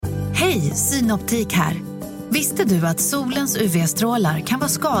Hej, Synoptik här. Visste du att solens UV-strålar kan vara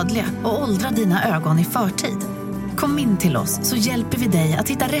skadliga och åldra dina ögon i förtid? Kom in till oss så hjälper vi dig att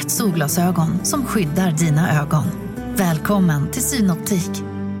hitta rätt solglasögon som skyddar dina ögon. Välkommen till Synoptik.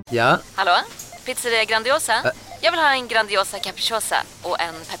 Ja? Hallå? Pizzeria Grandiosa? Jag vill ha en Grandiosa capriciosa och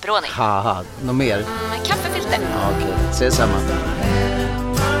en pepperoni. Haha, något mer? Kaffefilter. Ja, okej, ses samma.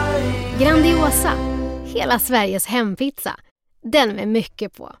 Grandiosa, hela Sveriges hempizza. Den med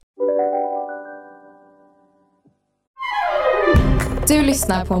mycket på. Du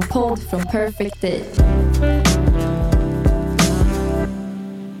lyssnar på en podd från Perfect Day.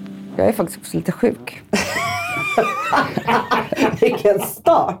 Jag är faktiskt också lite sjuk. Vilken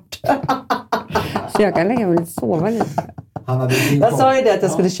start! Så jag kan lägga mig och sova lite. Jag sa ju det att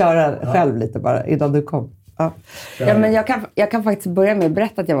jag skulle köra själv lite bara innan du kom. Ja, men jag kan faktiskt börja med att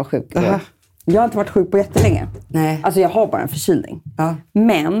berätta att jag var sjuk. Jag har inte varit sjuk på jättelänge. Nej. Alltså jag har bara en förkylning. Ja.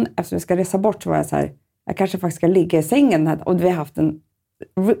 Men eftersom jag ska resa bort så var jag så här, jag kanske faktiskt ska ligga i sängen här, och vi har haft en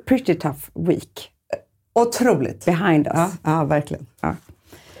pretty tough week. Otroligt. Behind us. Ja, verkligen. Ja.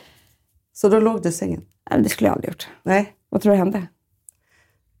 Så då låg du i sängen? Nej, det skulle jag aldrig gjort. Nej. Vad tror du hände?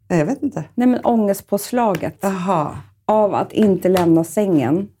 Nej, jag vet inte. Nej, men ångestpåslaget. Aha. Av att inte lämna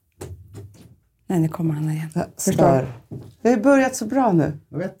sängen. Nej, nu kommer han igen. Förstår. Vi har börjat så bra nu.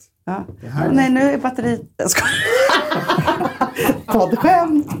 Jag vet. Ja. Nej, nu är batteriet... Jag ska...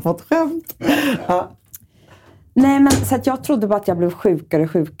 Poddskämt. Ja. Nej, men så att jag trodde bara att jag blev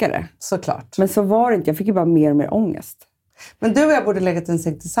sjukare. Såklart. Men så var det inte. Jag fick ju bara mer och mer ångest. Men du och jag borde lägga en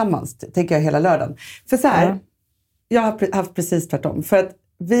säng tillsammans, tänker jag, hela lördagen. För så här, jag har haft precis tvärtom. För att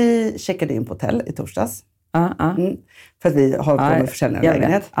vi checkade in på hotell i torsdags. För att vi har kommit försäljning av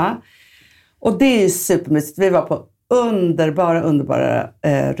lägenhet. Och det är ju supermysigt. Vi var på underbara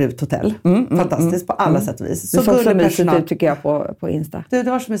Ruthotell. Fantastiskt på alla sätt och vis. Så gullig personal tycker jag på Insta. Det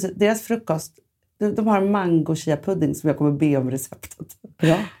var så mysigt. Deras frukost. De har mango chia pudding som jag kommer be om receptet.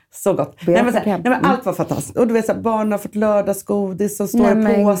 Bra. Så gott. Nej, men allt var fantastiskt. Och du vet, så här, barnen har fått lördagsgodis som står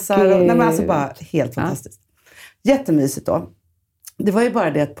i påsar. Men alltså bara helt fantastiskt. Jättemysigt då. Det var ju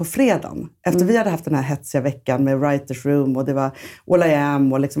bara det att på fredagen, efter vi hade haft den här hetsiga veckan med writers room och det var all I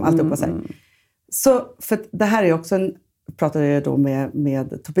am och liksom allt upp och så, för det här är också pratade jag då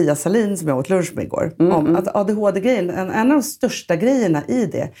med Tobias Salin som jag åt lunch med igår. Om att ADHD-grejen, en av de största grejerna i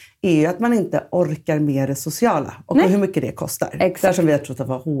det är ju att man inte orkar med det sociala. Och hur mycket det kostar. Exakt. Där som vi har trott att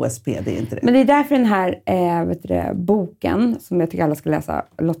var HSP, det är inte det. Men det är därför den här boken som jag tycker alla ska läsa,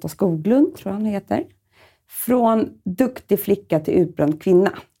 Lotta Skoglund tror jag han heter. Från duktig flicka till utbränd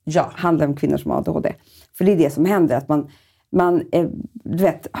kvinna. Ja. Handlar om kvinnor som har ADHD. För det är det som händer, att man du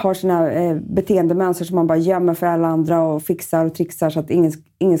vet, har sina beteendemönster som man bara gömmer för alla andra och fixar och trixar så att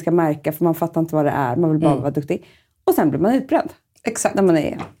ingen ska märka, för man fattar inte vad det är. Man vill bara vara duktig. Och sen blir man utbränd. Exakt. När man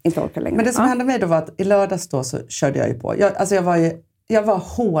inte orkar längre. Men det som hände mig då var att i lördags då så körde jag ju på. Jag var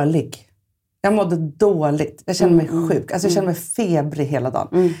hålig. Jag mådde dåligt. Jag kände mig sjuk. Alltså jag kände mig febrig hela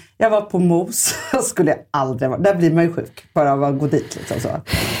dagen. Jag var på mos. Och skulle jag aldrig vara. Där blir man ju sjuk. Bara av att gå dit liksom så.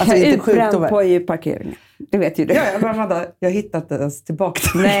 Alltså inte utbränd på ju parkeringen. Det vet ju du. Ja, jag hittade inte ens tillbaka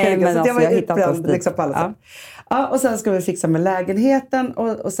till Nej, men så alltså, jag var utbränd liksom på alla sätt. Ja, och sen skulle vi fixa med lägenheten.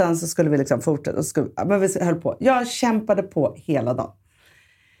 Och sen så skulle vi liksom fortsätta. Men vi höll på. Jag kämpade på hela dagen.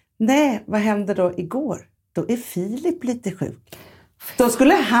 Nej, vad hände då igår? Då är Filip lite sjuk. Då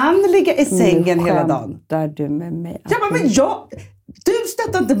skulle han ligga i sängen hela dagen. Där du med mig? Ja, men du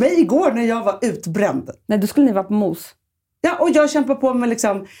stöttade inte mig igår när jag var utbränd. Nej, då skulle ni vara på mos. Ja, och jag kämpar på med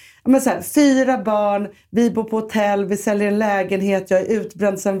liksom, så här, 4 barn, vi bor på hotell, vi säljer en lägenhet, jag är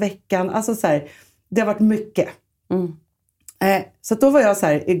utbränd sedan veckan. Alltså så här, det har varit mycket. Så då var jag så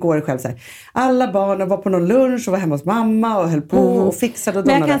här, igår själv så här, alla barnen var på någon lunch och var hemma hos mamma och höll på och fixade och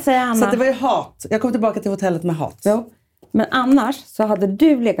donade. Men jag kan säga, Anna, så det var ju hat. Jag kom tillbaka till hotellet med hat. Jo. Men annars så hade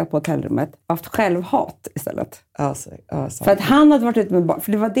du legat på hotellrummet och haft självhat istället. För att han hade varit ute med barn.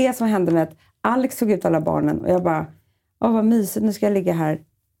 För det var det som hände med att Alex såg ut alla barnen. Och jag bara, vad mysigt, nu ska jag ligga här.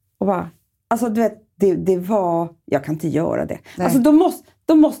 Och bara, alltså du vet, det var, jag kan inte göra det. Nej. Alltså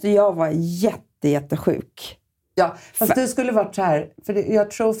då måste jag vara jättesjuk. Ja, fast du skulle varit så här. För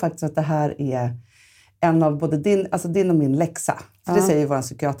jag tror faktiskt att det här är en av både din och min läxa. För det säger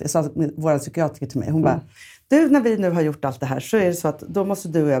vår psykiatriker till mig. Hon bara, du, när vi nu har gjort allt det här så är det så att då måste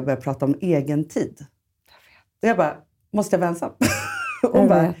du och jag börja prata om egen tid. Jag bara, måste jag vara ensam? Hon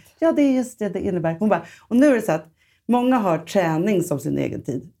bara, ja det är just det innebär. Hon bara, och nu är det så att många har träning som sin egen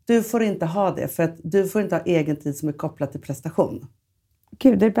tid. Du får inte ha det, för att du får inte ha egen tid som är kopplad till prestation.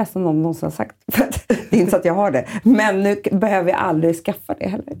 Gud, det är det bästa någon någonsin har sagt. Det är inte så att jag har det. Men nu behöver jag aldrig skaffa det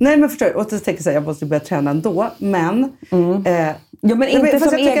heller. Nej, men förstår du. Och så tänker jag så här, jag måste börja träna ändå. Men Ja, men inte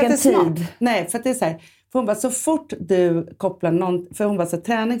som egen tid. Nej, för att det är så här. För hon bara, så fort du kopplar någon... För hon bara, så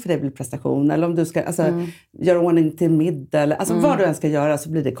träning för dig blir prestation. Eller om du ska göra ordning till middag. Eller, alltså vad du än ska göra så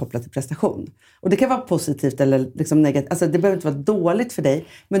blir det kopplat till prestation. Och det kan vara positivt eller liksom negativt. Alltså det behöver inte vara dåligt för dig.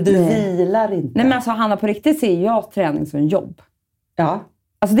 Men du vilar inte. Nej, men alltså Hanna, på riktigt ser jag träning som en jobb. Ja.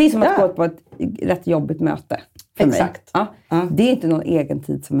 Alltså det är som att gå på ett rätt jobbigt möte. Exakt. Ja. Det är inte någon egen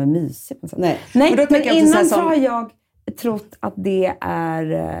tid som är mysig. Nej. Men innan så har jag trott att det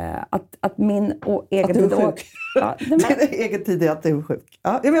är att min egen tid... Att du är sjuk. Ja, din egen tid är att du är sjuk.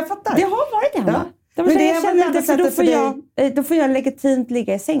 Ja, men jag fattar. Det har varit det, Hanna. Ja. Då får jag legitimt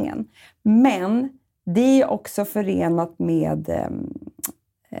ligga i sängen. Men det är också förenat med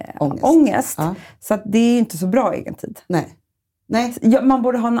ångest. Ja. Så att det är inte så bra egen tid. Nej. Man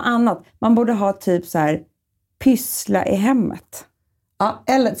borde ha något annat. Man borde ha typ så här pyssla i hemmet. Ja,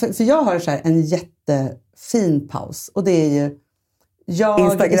 eller för jag har så här en jättefin paus. Och det är ju jag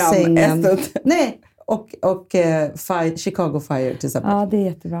Instagram, i sängen. Nej, och Chicago Fire till exempel. Ja, det är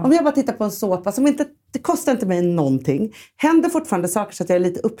jättebra. Om jag bara tittar på en såpa som inte, det kostar inte mig någonting. Händer fortfarande saker så att jag är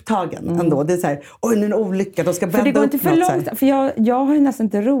lite upptagen ändå. Det är så här, oj nu är det en olycka, de ska bända upp. För det går inte för långt, för jag har ju nästan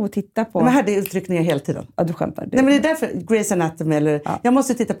inte ro att titta på. Men här är utryckningar hela tiden. Ja, du skämtar. Nej, men det är därför Grey's Anatomy eller jag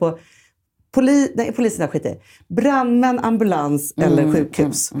måste titta på polisen skiter i. Brandmän, ambulans eller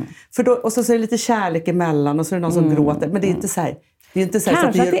sjukhus. För då, och så är det lite kärlek emellan och så är det någon som gråter. Men det är inte så här, det är inte så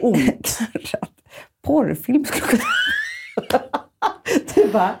att det gör ont. Porrfilm skulle kunna... Du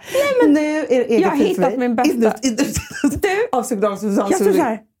bara, nej, men nu är det jag har hittat min bästa... Jag tror så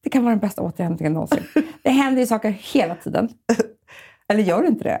här, det kan vara den bästa återhämtningen någonsin. Det händer ju saker hela tiden. Eller gör du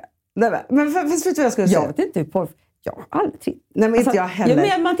inte det? Nej, men fast vet du vad jag skulle säga? Jag vet inte hur porr... Jag har aldrig tittat. Nej, men inte jag heller.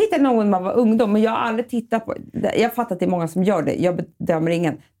 Ja, men man tittar någon när man var ungdom, men jag har aldrig tittat på... Jag fattar att det är många som gör det. Jag bedömer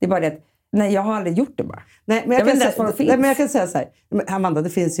ingen. Det är bara det att... Nej, jag har aldrig gjort det bara. Nej, men jag kan säga så här. Amanda, det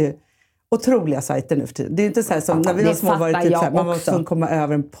finns ju otroliga sajter nu för tiden. Det är inte så här som när vi var små var det typ så här, man var tvungen att komma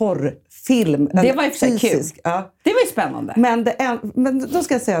över en porrfilm. Det var ju för kul. Ja. Det var ju spännande. Men då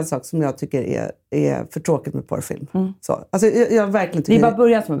ska jag säga en sak som jag tycker är för tråkigt med porrfilm. Så. Alltså, jag verkligen tycker det är bara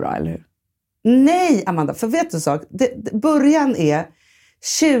början som är bra, eller hur? Nej, Amanda. För vet du en sak? Början är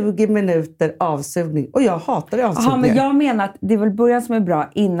 20 minuter avsugning. Och jag hatar det avsugningar. Ja, men jag menar att det är väl början som är bra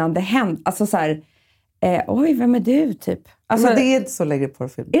innan det händer. Alltså så här... oj, vem är du typ? Alltså, men det är inte så längre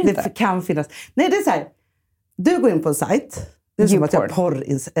porrfilm. Det kan finnas. Nej, det är så här. Du går in på en sajt. Det är som att jag är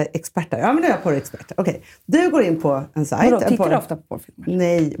porrexpert. Ja, men nu är jag porrexpert. Okej. Du går in på en sajt. Vadå, tittar du ofta på porrfilmer?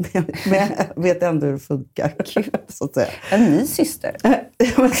 Nej, men jag vet ändå hur det funkar. Så att säga. En ny syster.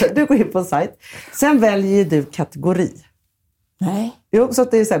 Du går in på en sajt. Sen väljer du kategori. Nej. Jo, så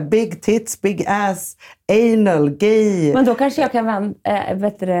att det är så här big tits, big ass, anal, gay. Men då kanske jag kan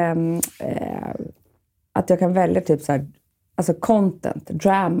att jag kan välja typ så här, alltså content,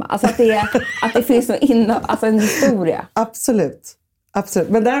 drama, alltså att det finns alltså en historia. Absolut.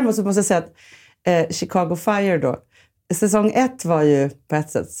 Men däremot så måste jag säga att Chicago Fire då, säsong 1 var ju på ett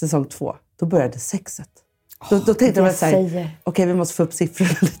sätt, säsong 2 då började sexet. Då tänkte jag så här, okej, vi måste få upp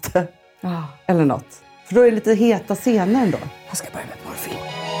siffrorna lite. Eller något. För då är det lite heta scener ändå. Jag ska börja med porrfilm.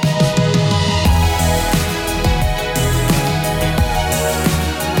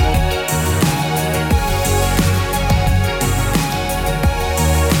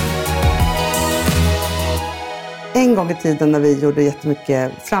 En gång i tiden när vi gjorde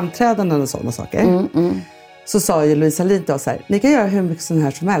jättemycket framträdanden och sådana saker. Så sa ju Louise Hallin till oss här, ni kan göra hur mycket sån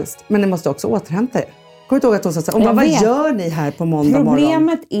här som helst. Men ni måste också återhämta er. Kommer du ihåg att hon sa så här, vad gör ni här på måndag morgon?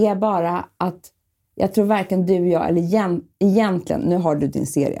 Problemet är bara att jag tror varken du och jag, eller egentligen, nu har du din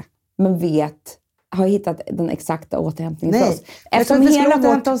serie, men har hittat den exakta återhämtningen för oss. Jag tror att vi ska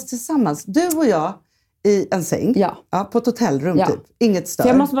återhämta oss tillsammans. Du och jag i en säng, på ett hotellrum typ. Inget stör. Så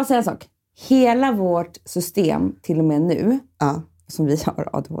jag måste bara säga en sak. Hela vårt system, till och med nu, som vi har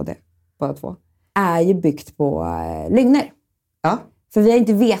ADHD, båda två, är ju byggt på lögner. Ja. För vi har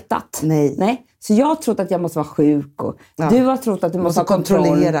inte vetat. Nej. Så jag har trott att jag måste vara sjuk och du har trott att du måste ha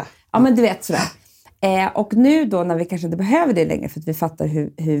kontrollera. Ja, men du vet sådär. Och nu då när vi kanske inte behöver det längre för att vi fattar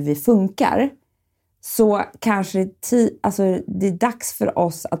hur vi funkar, så kanske det är dags för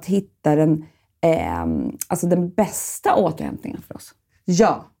oss att hitta den bästa återhämtningen för oss.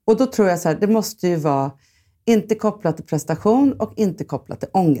 Ja, och då tror jag så här, det måste ju vara inte kopplat till prestation och inte kopplat till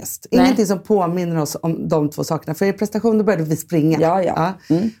ångest. Ingenting som påminner oss om de två sakerna. För i prestation då började vi springa. Ja.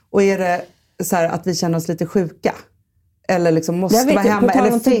 Och är det så här att vi känner oss lite sjuka? Eller liksom måste vara hemma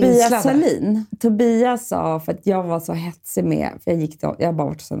eller fängslade. Tobias sa, för att jag var så hetsig med, för jag har bara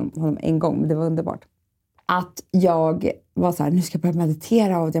varit hos honom en gång, men det var underbart. Att jag var så här, nu ska jag börja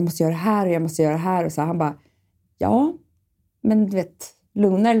meditera och jag måste göra det här och jag måste göra det här. Och så här, han bara, ja, men du vet,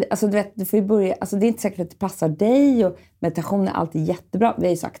 lugnare. Alltså du vet, du får ju börja, alltså det är inte säkert att det passar dig och meditation är alltid jättebra. Vi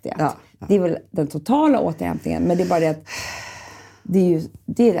har ju sagt det. Ja. Det är väl den totala återhämtningen, men det är bara det att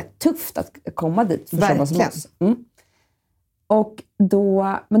det är rätt tufft att komma dit för sådana som oss. Och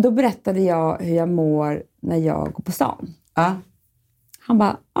då berättade jag hur jag mår när jag går på stan. Han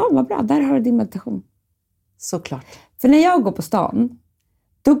bara, vad bra, där har du din meditation. Såklart. För när jag går på stan,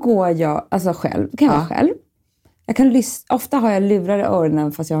 då går jag alltså själv. Kan jag vara själv. Jag kan ofta har jag lurar i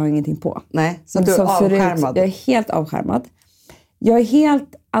öronen fast jag har ingenting på. Nej, så du är avskärmad. Jag är helt avskärmad. Jag är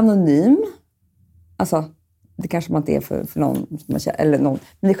helt anonym. Alltså, det kanske man inte är för någon som man känner, eller någon.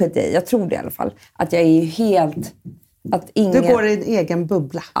 Men det skiter jag i. Jag tror det i alla fall. Att jag är ju helt... Du går i en egen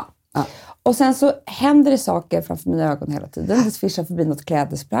bubbla. Ja. Och sen så händer det saker framför mina ögon hela tiden. Det svischar förbi något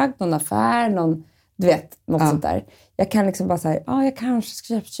klädesplagg, någon affär, något sånt där. Jag kan liksom bara säga, jag kanske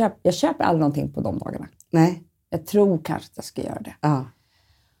ska köpa. Jag köper aldrig någonting på de dagarna. Nej. Jag tror kanske att jag ska göra det.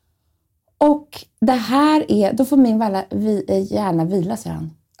 Och det här är, då får min gärna vila, säger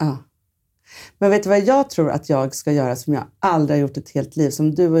han. Men vet du vad jag tror att jag ska göra som jag aldrig har gjort ett helt liv?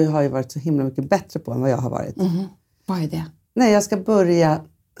 Som du har ju varit så himla mycket bättre på än vad jag har varit. Vad är det? Nej, jag ska börja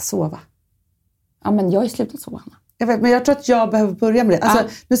sova. Ja, men jag har ju slutat sova, Hanna. Jag vet, men jag tror att jag behöver börja med det.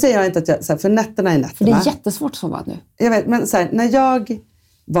 Alltså, nu säger jag inte att jag, så här, för nätterna är nätterna. För det är jättesvårt att sova nu. Jag vet, men så här, när jag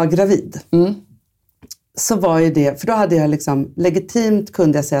var gravid så var ju det, för då hade jag liksom, legitimt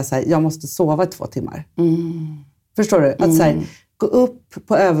kunde jag säga så här, jag måste sova i 2 timmar. Förstår du? Att så här, gå upp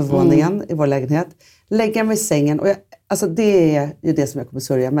på övervåningen i vår lägenhet, lägga mig i sängen och alltså det är ju det som jag kommer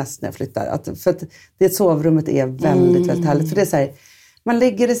sörja mest när jag flyttar. För att det sovrummet är väldigt, väldigt härligt. För det är så här, man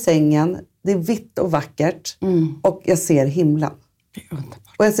ligger i sängen, det är vitt och vackert och jag ser himlen.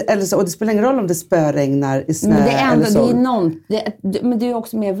 Och det spelar ingen roll om det spöregnar i snö eller så. Men det är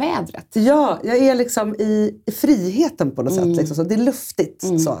också med vädret. Ja, jag är liksom i friheten på något sätt. Liksom, så. Det är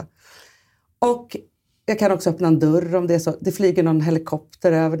luftigt. Så. Och jag kan också öppna en dörr om det är så. Det flyger någon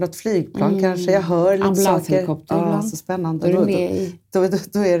helikopter över, något flygplan kanske. Jag hör lite ambulanshelikopter saker. ibland. Så spännande. Då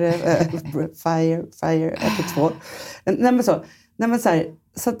är det fire 112. Nej men så här,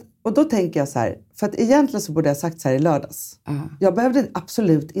 och då tänker jag så här, för att egentligen så borde jag sagt så här i lördags. Jag behövde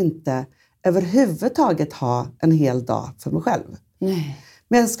absolut inte överhuvudtaget ha en hel dag för mig själv. Nej.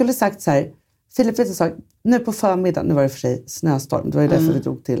 Men jag skulle sagt så här, Filip vet sa, nu på förmiddagen, nu var det för sig snöstorm, det var ju därför vi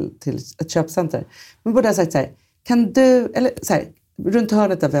drog till ett köpcenter. Men borde jag sagt så här, kan du, eller så här, runt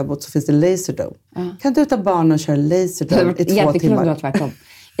hörnet där vi har bott så finns det Laserdome. Kan du ta barnen och köra Laserdome i 2 timmar? Tvärtom.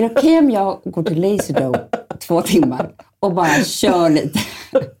 Är det okej om jag går till Laserdome 2 timmar och bara kör lite?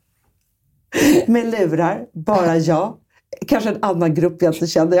 Med lurar, bara jag. Kanske en annan grupp jag inte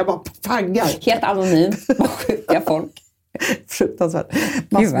kände. Jag bara pangar. Helt anonymt. Bara skjuta folk. Fruktansvärt.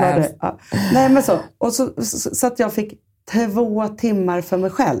 Ja. Nej men så att jag fick 2 timmar för mig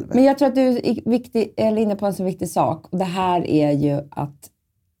själv. Men jag tror att du är inne på en så viktig sak. Och det här är ju att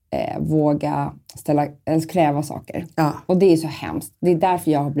våga kräva saker. Ja. Och det är så hemskt. Det är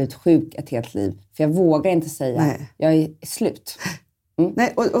därför jag har blivit sjuk ett helt liv. För jag vågar inte säga, jag är slut.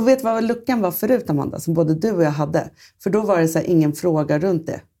 Nej, och vet vad luckan var förut, Amanda, som både du och jag hade? För då var det så här, ingen fråga runt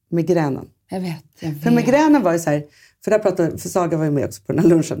det. Migränen. Jag vet. För migränen var ju så här, för Saga var ju med också på den här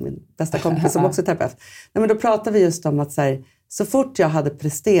lunchen, min bästa kompis som också är terapeut. Nej, men då pratade vi just om att så fort jag hade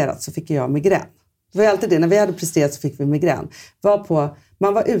presterat så fick jag migrän. Det var ju alltid det, när vi hade presterat så fick vi migrän.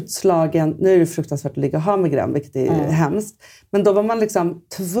 Man var utslagen, nu är det fruktansvärt att ligga och ha migrän, vilket är hemskt. Men då var man liksom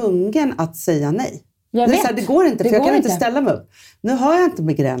tvungen att säga nej. Det går inte, för jag kan inte ställa mig upp. Nu har jag inte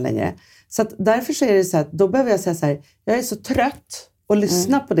migrän längre. Så att därför så är det så här, då behöver jag säga så här, jag är så trött och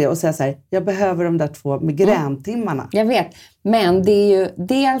lyssna på det och säga så här, jag behöver de där 2 migräntimmarna. Jag vet, men det är ju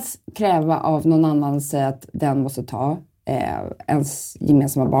dels kräva av någon annan säga att den måste ta ens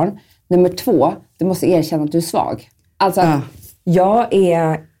gemensamma barn. Nummer 2, du måste erkänna att du är svag. Alltså, jag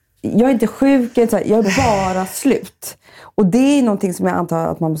är inte sjuk, jag är bara slut. Och det är någonting som jag antar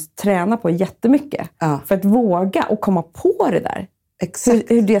att man måste träna på jättemycket. För att våga och komma på det där.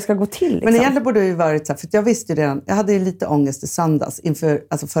 Exakt. Hur det ska gå till. Liksom. Men egentligen borde det ju varit så här, för jag visste ju redan, jag hade ju lite ångest i söndags,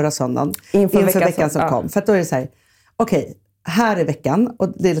 alltså förra söndagen. Inför veckan som kom. För att då är det så här, okej, här är veckan.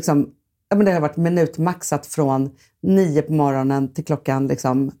 Och det är liksom, det har varit minutmaxat från 9 på morgonen till klockan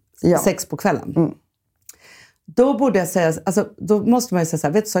liksom 6 på kvällen. Då borde jag säga, alltså då måste man ju säga så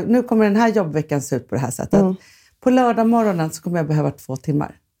här, vet du, nu kommer den här jobbveckan se ut på det här sättet. På lördag morgonen så kommer jag behöva 2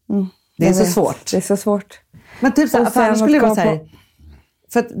 timmar. Det är så svårt. Det är så svårt. Men typ så här, för annars skulle det vara så här,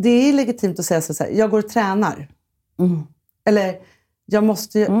 för att det är legitimt att säga så här, jag går och tränar. Eller jag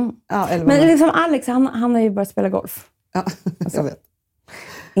måste ju... Men liksom Alex, han har ju börjat spela golf. Ja, jag vet.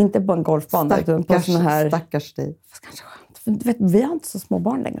 Inte på en golfbana, utan på såna här... Stackars dig. Fast kanske skönt. För, du vet, vi har inte så små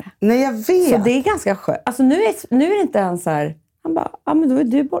barn längre. Nej, jag vet. Så det är ganska skönt. Alltså nu är det inte ens så här... Han bara, men då är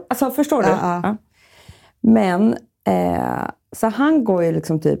du bort. Alltså förstår du? Ja. Men, så han går ju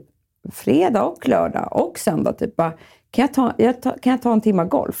liksom typ fredag och lördag och söndag typ bara, kan jag ta en timme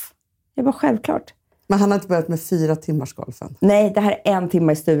golf? Jag bara, självklart. Men han har inte börjat med 4 timmars golfen. Nej, det här är 1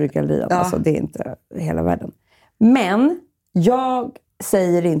 timme i Sturegallerian. Ja. Alltså det är inte hela världen. Men jag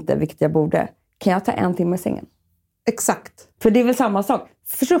säger inte, vilket jag borde, kan jag ta 1 timme i sängen? Exakt. För det är väl samma sak.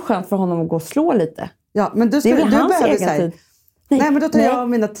 För så skönt för honom att gå och slå lite. Ja, men du behöver säga. Nej, men då tar jag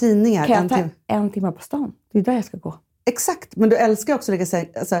mina tidningar. Kan jag ta 1 timme på stan? Det är där jag ska gå. Exakt, men du älskar också att ligga i sängen.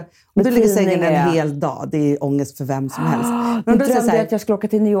 Alltså, om du ligger i sängen en hel dag, det är ångest för vem som helst. Men du drömde att jag skulle åka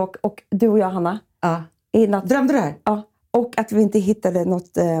till New York och du och jag, Hanna. Ja. Drömde du det här? Ja, och att vi inte hittade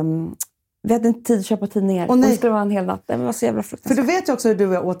något... vi hade inte tid att köpa tidningar. Och det skulle vara en hel natt. Det var så jävla fruktansvärt. För du vet ju också hur du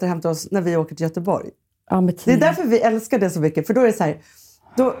och jag återhämtar oss när vi åker till Göteborg. Ja, med det är därför vi älskar det så mycket. För då är det så här,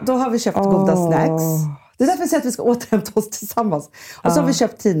 då har vi köpt goda snacks. Det är därför vi säger att vi ska återhämta oss tillsammans. Och så har vi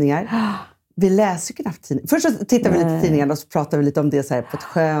köpt tidningar. Vi läser ju knappt tidningar. Först så tittar vi lite i tidningarna och så pratar vi lite om det så här på ett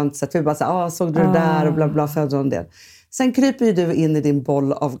skönt sätt. Vi bara så här, såg du det där och bla bla för en del. Sen kryper ju du in i din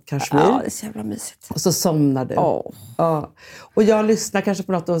boll av kashmir. Ja, det är så jävla mysigt. Och så somnar du. Ja. Och jag lyssnar kanske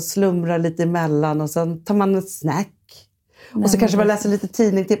på något och slumrar lite emellan. Och sen tar man ett snack. Och så kanske man läser lite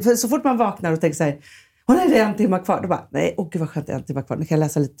tidning till. För så fort man vaknar och tänker så här, nej, det är 1 timme kvar. Då bara, nej, gud vad skönt, det är 1 timme kvar. Nu kan jag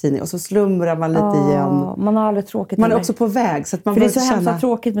läsa lite tidning. Och så slumrar man lite igen. Man har aldrig tråkigt. Man är också på väg. Så att man för det är så hemskt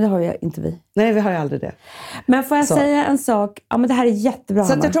tråkigt, men det har ju inte vi. Nej, vi har ju aldrig det. Men får jag säga en sak? Ja, men det här är jättebra.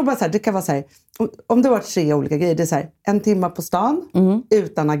 Så att jag tror bara så här, det kan vara så här. Om det var 3 olika grejer. Det är så här, 1 timme på stan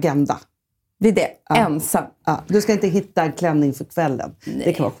utan agenda. Det är det, ensam. Ja, du ska inte hitta en klänning för kvällen. Nej.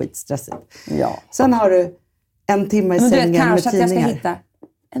 Det kan vara skitstressigt. Ja. Sen har du 1 timme i sängen med tidningar. Kanske att jag ska hitta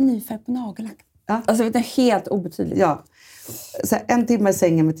en ny färg på nagellack. Ja. Alltså det är helt obetydligt. Ja. Så 1 timme i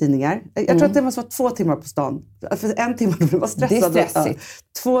sängen med tidningar. Jag tror att det måste vara 2 timmar på stan. För 1 timme då var stressad. Det är stressigt.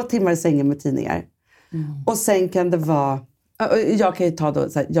 2 timmar i sängen med tidningar. Och sen kan det vara... Jag kan ju ta då...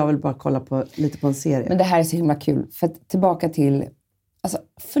 Så här, jag vill bara kolla lite på en serie. Men det här är så himla kul. För att tillbaka till... Alltså,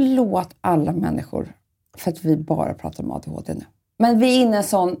 förlåt alla människor. För att vi bara pratar om ADHD nu. Men vi är inne i en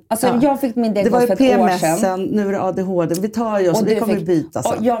sån... Alltså jag fick min diagnos för ett år sedan. Det var ju PMSen, nu är det ADHD. Vi tar ju oss, vi kommer byta.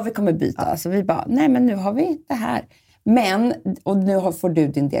 Ja, vi kommer byta. Alltså, vi bara, nej men nu har vi det här. Men, och nu får du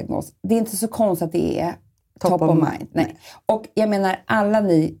din diagnos. Det är inte så konstigt att det är top of mind. Nej. Och jag menar,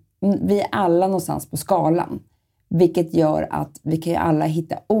 vi är alla någonstans på skalan. Vilket gör att vi kan ju alla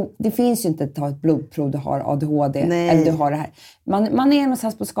hitta... det finns ju inte att ta ett blodprov, du har ADHD. Eller du har det här. Man är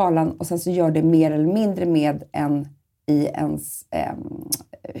någonstans på skalan och sen så gör det mer eller mindre med en... i ens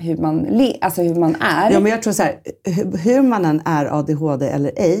hur man är. Ja, men jag tror så här, hur man än är ADHD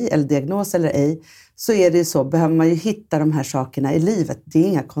eller ej, eller diagnos eller ej, så är det ju så, behöver man ju hitta de här sakerna i livet. Det är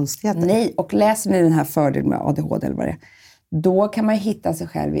inga konstigheter. Nej, och läser ni den här fördelen med ADHD eller vad det är, då kan man hitta sig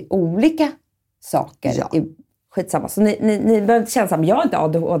själv i olika saker. Ja. Skitsamma. Så ni behöver inte känna som jag har inte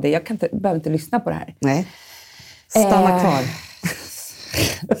ADHD, behöver inte lyssna på det här. Nej. Stanna kvar.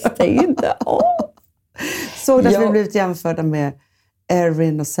 Stäng inte av. Såg att vi blivit jämförda med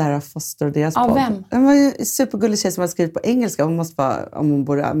Erin och Sarah Foster och deras podd. Vem? Det var ju en supergullig tjej som har skrivit på engelska. Hon måste vara, om hon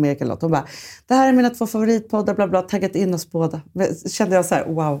bor i Amerika eller något. Hon bara, det här är mina 2 favoritpoddar, bla bla, taggat in oss båda. Kände jag så här,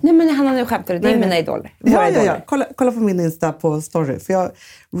 wow. Nej men Hanna, nu skämtar du. Det är mina idoler. Ja. Kolla på min Insta på story. För jag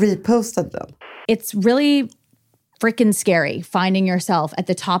repostade den. It's really freaking scary finding yourself at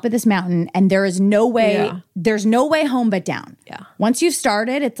the top of this mountain and there is no way, there's no way home but down. Yeah. Once you've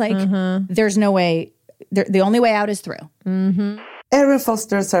started, it's like, there's no way, the only way out is through. Erin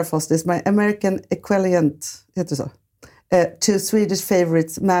Foster and Sarah Foster is my American equivalent, heter så, to Swedish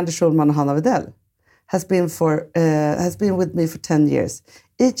favorites Mandy Schulman och Hanna Widell. Has been with me for 10 years.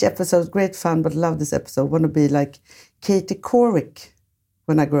 Each episode great fun, but love this episode. Want to be like Katie Couric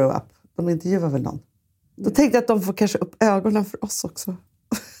when I grow up. De intervjuar väl någon. Då tänkte jag att de får kanske upp ögonen för oss också.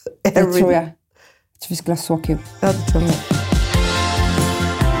 Det tror jag. Jag tror vi skulle ha så kul. Ja, det tror jag.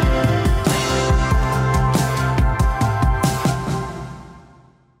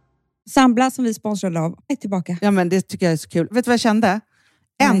 Sambla som vi sponsrade av är tillbaka. Ja, men det tycker jag är så kul. Vet du vad jag kände?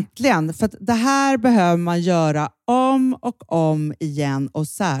 Äntligen! För att det här behöver man göra om och om igen och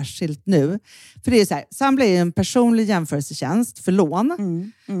särskilt nu. För det är så här, Sambla är en personlig jämförelsetjänst för lån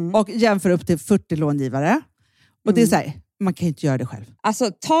och jämför upp till 40 långivare. Och det är så här, man kan inte göra det själv.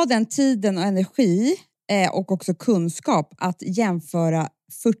 Alltså ta den tiden och energi och också kunskap att jämföra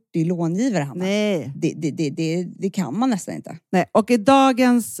 40 långivare, Hanna. Nej. Det kan man nästan inte. Nej, och i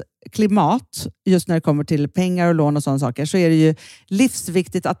dagens klimat, just när det kommer till pengar och lån och sådana saker, så är det ju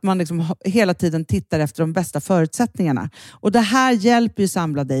livsviktigt att man liksom hela tiden tittar efter de bästa förutsättningarna. Och det här hjälper ju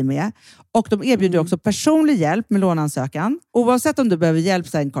Samla dig med. Och de erbjuder också personlig hjälp med låneansökan. Oavsett om du behöver hjälp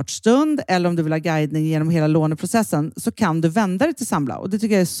så en kort stund eller om du vill ha guidning genom hela låneprocessen, så kan du vända dig till Samla. Och det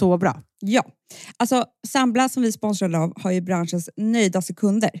tycker jag är så bra. Ja, alltså Samla som vi sponsrar av har ju branschens nöjdaste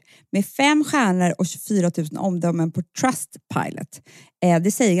kunder. Med 5 stjärnor och 24 000 omdömen på Trustpilot.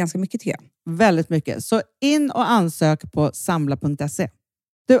 Det säger ganska mycket tycker jag. Väldigt mycket. Så in och ansök på samla.se.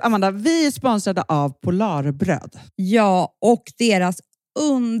 Du Amanda, vi är sponsrade av Polarbröd. Ja, och deras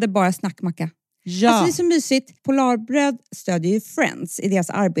underbara snackmacka. Ja. Alltså det är så mysigt. Polarbröd stödjer ju Friends i deras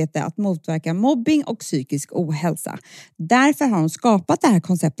arbete att motverka mobbing och psykisk ohälsa. Därför har de skapat det här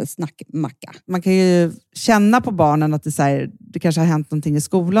konceptet snackmacka. Man kan ju känna på barnen att det kanske har hänt någonting i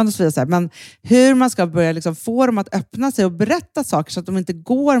skolan och så vidare. Men hur man ska börja liksom få dem att öppna sig och berätta saker så att de inte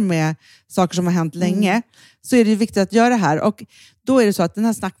går med saker som har hänt länge. Så är det ju viktigt att göra det här. Och då är det så att den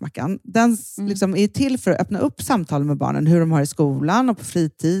här snackmackan, den liksom är till för att öppna upp samtal med barnen. Hur de har i skolan och på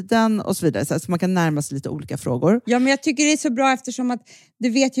fritiden och så vidare. Så man kan närma sig lite olika frågor. Ja, men jag tycker det är så bra eftersom att du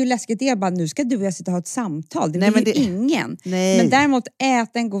vet ju hur läskigt det är. Bara, nu ska du och jag sitta och ha ett samtal. Det vill ju ingen. Nej. Men däremot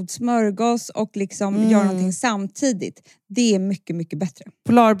äta en god smörgås och liksom göra någonting samtidigt. Det är mycket, mycket bättre.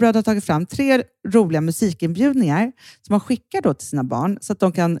 Polarbröd har tagit fram 3 roliga musikinbjudningar som man skickar då till sina barn. Så att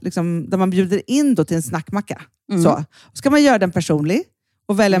de kan, liksom, där man bjuder in då till en snackmacka. Så ska man göra den personlig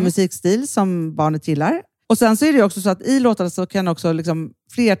och välja musikstil som barnet gillar. Och sen så är det också så att i låtarna så kan också liksom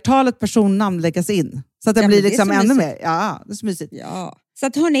flertalet personnamn läggas in. Så att det blir liksom ännu mer. Ja, det är så mysigt. Ja. Så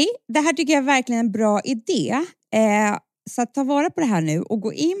att hörni, det här tycker jag är verkligen en bra idé. Så att ta vara på det här nu och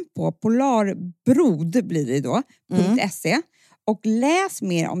gå in på polarbrod blir det då, .se och läs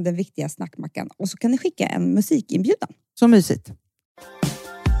mer om den viktiga snackmackan. Och så kan ni skicka en musikinbjudan. Så mysigt.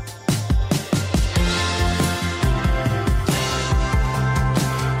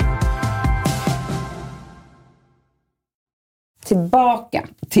 Tillbaka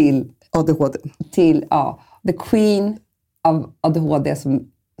till ADHD. Till the queen av ADHD, som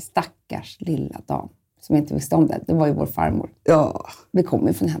stackars lilla dam som inte visste om det. Det var ju vår farmor. Ja. Det kommer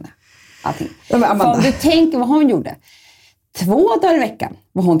ju från henne. Allting. Ja, men Amanda. Om du tänker vad hon gjorde. 2 dagar i veckan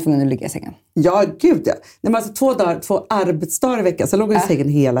var hon tvungen att ligga i sängen. Ja, gud ja. Nej, men alltså 2 arbetsdagar i veckan. Så låg hon i sängen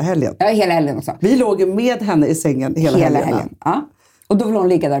hela helgen. Ja, hela helgen också. Vi låg ju med henne i sängen hela helgen. Ja. Och då ville hon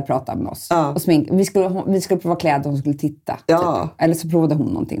ligga där och prata med oss. Ja. Och smink. Vi skulle prova kläder och hon skulle titta. Ja. Typ. Eller så provade hon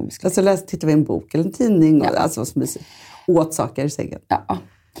någonting. Alltså tittade vi en bok eller en tidning. Och, alltså så mysigt. Åt saker i sängen. Ja.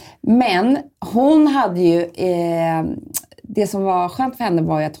 Men hon hade ju... det som var skönt för henne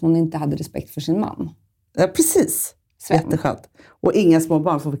var ju att hon inte hade respekt för sin man. Ja, precis. Sven. Jätteskönt. Och inga små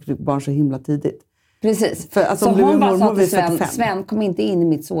barn, för vi fick barn så himla tidigt. Precis. För, alltså, så hon bara sa till Sven kom inte in i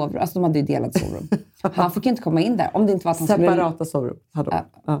mitt sovrum. Alltså de hade ju delat sovrum. Han fick inte komma in där. Om det inte var att han separata sovrum hade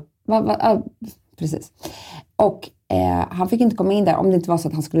de. Precis. Och han fick inte komma in där om det inte var så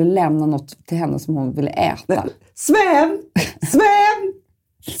att han skulle lämna något till henne som hon ville äta. Sven! Sven!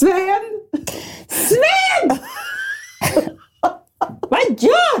 Sven! Sven! Vad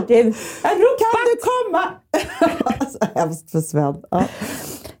gör du? Kan du komma? Alltså, hemskt för Sven. Ja.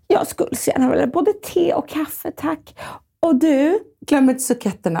 Jag skulle gärna vilja både te och kaffe, tack. Och du? Glöm inte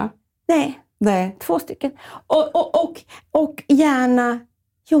suketterna. Nej. 2 stycken. Och gärna...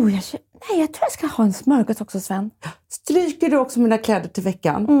 jag tror jag ska ha en smörgås också, Sven. Stryker du också mina kläder till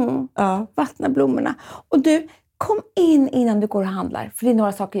veckan? Ja. Vattna blommorna. Och du, kom in innan du går och handlar. För det är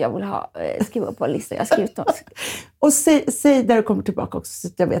några saker jag vill ha skriva upp på en lista. Jag har skrivit dem. Och säg när du kommer tillbaka också, så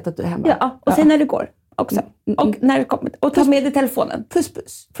att jag vet att du är hemma. Ja, och säg när du går också. Och när du kommer. Och ta med dig telefonen. Puss.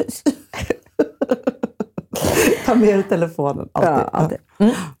 Ta med dig telefonen. Alltid.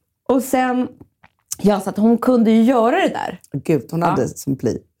 Och sen... Ja, så att hon kunde ju göra det där. Gud, hon hade som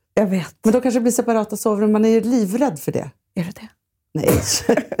pli. Jag vet. Men då kanske det blir separata sovrum. Man är ju livrädd för det. Är det det?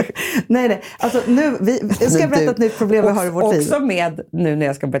 Nej. Alltså nu, jag ska berätta ett nytt problem vi har i vårt liv. Också med nu när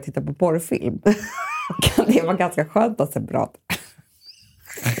jag ska börja titta på porrfilm. Kan det vara ganska skönt att separat.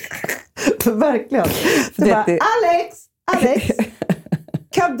 Verkligen. Alex!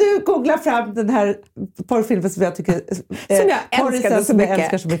 Kan du googla fram den här porrfilmen som jag tycker... som jag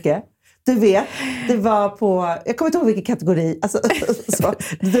älskar så mycket. Du vet, det var på... Jag kommer inte ihåg vilken kategori. Alltså,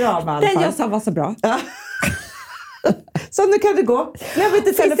 drama. Den jag sa var så bra. Ja. Så nu kan det gå. Glöm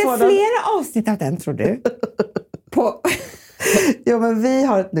inte telefonen. Finns det flera avsnitt av den, tror du? Ja, men vi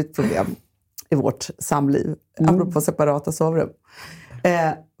har ett nytt problem i vårt samliv. Apropå separata sovrum.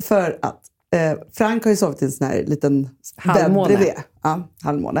 För att Frank har ju sovit i en sån här liten halvmåne.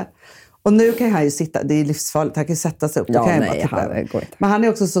 halvmåne. Och nu kan han ju sitta, det är livsfarligt, han kan ju sätta sig upp. Ja, kan nej, bara det går inte. Men han är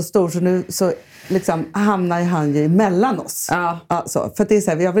också så stor så nu så liksom hamnar ju han ju emellan oss. Ja. Alltså, för att det är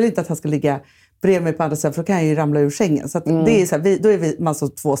så här, jag vill inte att han ska ligga bredvid mig på andra sidan för då kan han ju ramla ur sängen. Så att det är så här, då är man så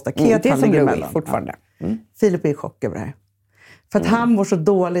 2 staket, det är han som ligger Louis emellan. fortfarande. Filip är i chock över det här. För att han mår så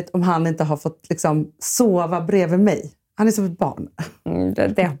dåligt om han inte har fått liksom sova bredvid mig. Han är som ett barn.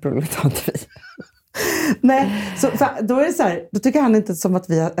 Det problemet har inte vi. Nej, så då är det så här, då tycker han inte som att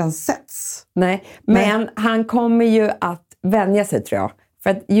vi har ens setts. Nej, men han kommer ju att vänja sig, tror jag. För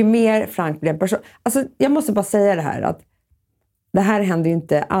att ju mer Frank blir en person... Alltså, jag måste bara säga det här, att det här händer ju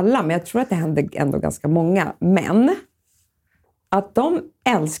inte alla, men jag tror att det händer ändå ganska många. Men att de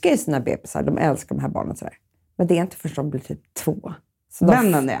älskar ju sina bebisar, de älskar de här barnen så här. Men det är inte först de blir typ 2.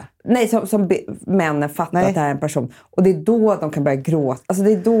 Männen är? Nej, som männen fattar att det här är en person. Och det är då de kan börja gråta. Alltså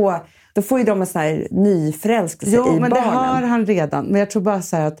det är då får ju de en sån här nyförälskelse i barnen. Jo, men det har han redan. Men jag tror bara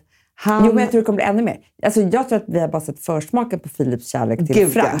så här att han... Jo, men jag tror det kommer bli ännu mer. Alltså jag tror att vi har bara sett försmaken på Philips kärlek till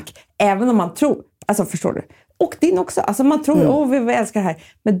Frank. Även om man tror... Alltså förstår du? Och din också. Alltså man tror, vi älskar det här.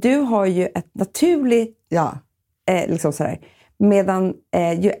 Men du har ju ett naturligt... Ja. Liksom sådär. Medan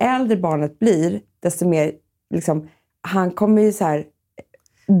ju äldre barnet blir, desto mer... Liksom, han kommer ju så här...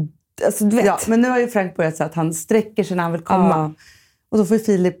 Alltså, du vet. Ja, men nu har ju Frank börjat så att han sträcker sig när han vill komma. Och då får ju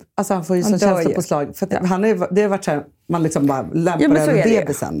Filip, alltså han får ju sån känsla på slag. För att det har varit så här, man liksom bara lämpar över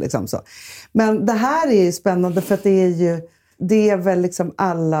bebisen. Liksom så. Men det här är ju spännande för att det är väl liksom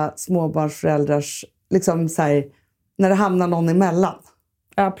alla småbarnsföräldrars, liksom så här, när det hamnar någon emellan.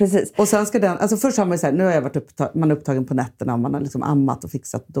 Ja, precis. Och sen ska alltså först har man ju så här, nu har jag varit man är upptagen på nätterna och man har liksom ammat och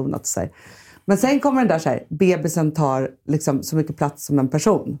fixat och donat och så här. Men sen kommer den där så här, bebisen tar liksom så mycket plats som en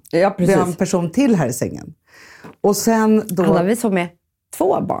person. Ja, precis. Vi har en person till här i sängen. Och sen då... Alla vi som är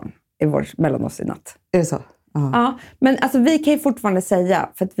 2 barn mellan oss i natt. Är det så? Ja, men alltså vi kan ju fortfarande säga,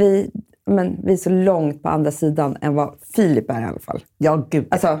 för att vi är så långt på andra sidan än vad Filip är i alla fall. Ja, gud.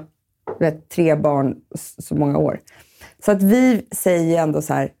 Alltså, 3 barn så många år. Så att vi säger ändå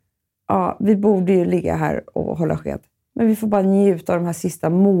så här, ja, vi borde ju ligga här och hålla sked. Men vi får bara njuta av de här sista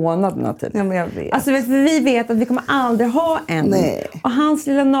månaderna typ. Ja, men jag vet. Alltså vi vet att vi kommer aldrig ha en. Nej. Och hans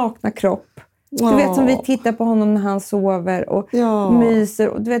lilla nakna kropp. Du vet som vi tittar på honom när han sover och myser.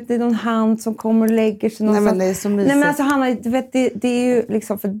 Och du vet det är någon hand som kommer och lägger sig någonstans. Nej men det är så mysigt. Nej men alltså Hanna, du vet det är ju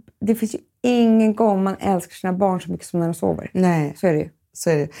liksom, för det finns ju ingen gång man älskar sina barn så mycket som när de sover. Nej. Så är det ju. Så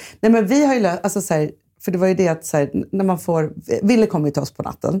är det. Nej men vi har ju alltså så här, för det var ju det att så här, när man får, Ville kom ju till oss på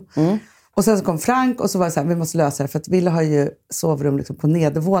natten. Och sen så kom Frank och så var det så här, vi måste lösa det för att Ville har ju sovrum liksom på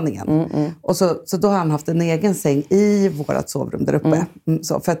nedervåningen. Och så då har han haft en egen säng i vårat sovrum där uppe.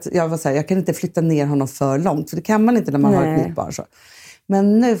 Så, för att jag var så här, jag kan inte flytta ner honom för långt. För det kan man inte när man har ett nytt barn. Så.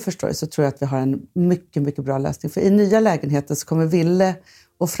 Men nu förstår jag, så tror jag att vi har en mycket, mycket bra lösning. För i nya lägenheter så kommer Ville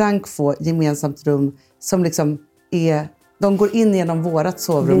och Frank få gemensamt rum som liksom är... De går in genom vårat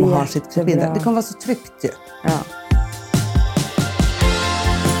sovrum och har sitt kryp in där. Det kommer vara så tryggt ju. Ja.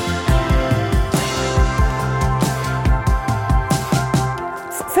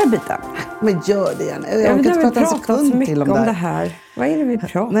 Får jag byta? Men gör det gärna. Jag kan inte prata en sekund sekund så mycket till om det här. Vad är det vi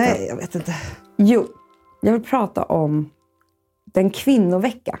pratar om? Nej, jag vet inte. Jo, jag vill prata om den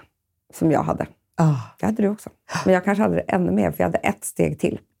kvinnovecka som jag hade. Det hade du också. Men jag kanske hade det ännu mer, för jag hade ett steg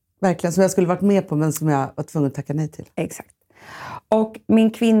till. Verkligen, som jag skulle varit med på, men som jag var tvungen att tacka nej till. Exakt. Och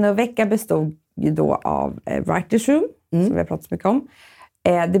min kvinnovecka bestod ju då av Writers Room, som vi har pratat så mycket om.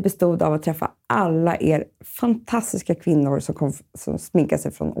 Det bestod av att träffa alla er fantastiska kvinnor som sminkar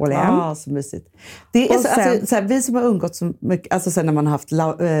sig från Laleh. Ja, så mysigt. Det är så här, vi som har umgått så mycket, alltså sen när man har haft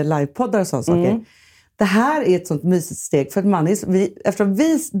livepoddar och sådana saker. Det här är ett sånt mysigt steg. För att man eftersom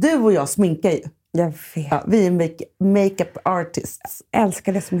du och jag sminkar ju. Jag vet. Ja, vi är makeup artists. Jag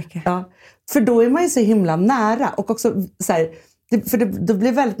älskar det så mycket. Ja, för då är man ju så himla nära. Och också så här, det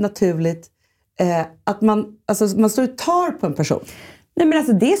blir väldigt naturligt att man står och tar på en person. Nej men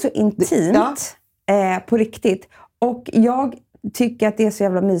alltså det är så intimt på riktigt. Och jag tycker att det är så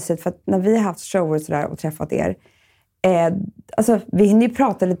jävla mysigt för att när vi har haft shower och sådär och träffat er. Alltså vi hinner ju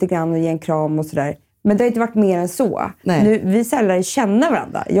prata lite grann och ge en kram och sådär. Men det har inte varit mer än så. Nu, vi sällan känner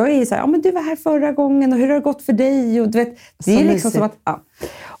varandra. Jag är ju såhär, men du var här förra gången och hur har det gått för dig? Och du vet, det är liksom som att,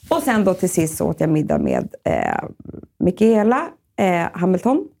 Och sen då till sist så åt jag middag med Michaela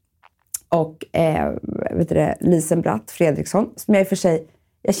Hamilton och Lisen Bratt Fredriksson. Som jag i och för sig,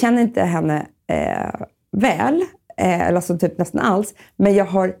 jag känner inte henne väl. Eller alltså typ nästan alls. Men jag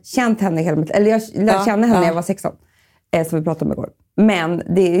har känt henne hela mitt, eller jag lärde känna henne när jag var 16. Som vi pratade om igår. Men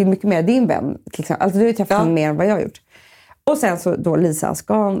det är ju mycket mer din vän. Alltså du har ju träffat henne mer än vad jag har gjort. Och sen så då Lisa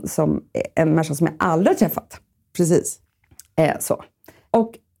Askan som en människa som jag aldrig har träffat. Precis. Så.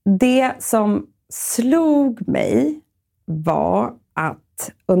 Och det som slog mig var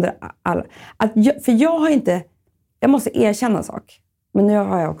att under alla... För jag har inte... Jag måste erkänna en sak. Men nu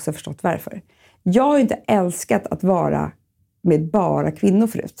har jag också förstått varför. Jag har inte älskat att vara med bara kvinnor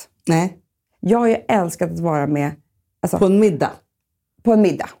förut. Nej. Jag har ju älskat att vara med... Alltså, på en middag? På en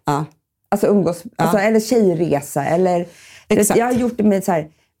middag. Ja. Alltså umgås. Ja. Alltså, eller tjejresa. Eller, jag har gjort det med, så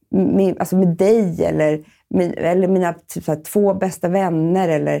här, med dig. Eller mina typ, så här, 2 bästa vänner.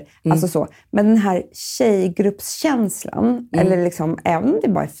 Eller, alltså så. Men den här tjejgruppskänslan. Eller liksom, även om det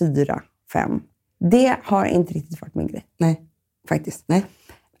bara är 4, 5. Det har inte riktigt varit min grej. Nej. Faktiskt. Nej.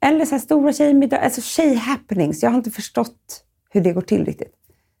 Eller så här stora tjejmiddagar. Alltså tjejhappenings. Jag har inte förstått hur det går till riktigt.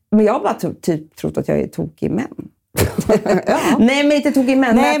 Men jag har bara typ trott att jag är tokig män. Ja. Nej, men inte tokig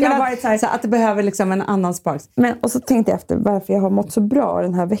män. Nej, men jag har varit så att det behöver liksom en annan spark. Och så tänkte jag efter varför jag har mått så bra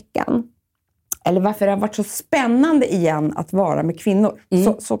den här veckan. Eller varför det har varit så spännande igen att vara med kvinnor.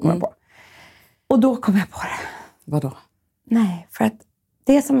 Så kom jag på. Och då kom jag på det. Vadå? Nej, för att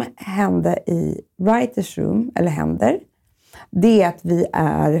det som hände i Writers Room, eller händer, det är att vi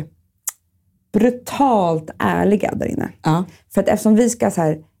är brutalt ärliga där inne. För att eftersom vi ska så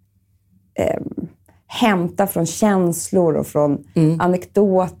här, hämta från känslor och från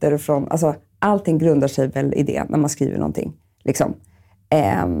anekdoter och från, alltså allting grundar sig väl i det när man skriver någonting. Liksom.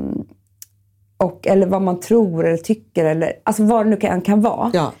 Eller vad man tror eller tycker, eller alltså vad det nu kan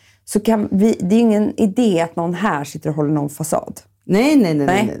vara. Ja. Så kan vi, det är ingen idé att någon här sitter och håller någon fasad.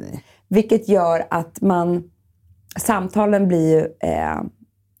 Nej. Vilket gör att samtalen blir ju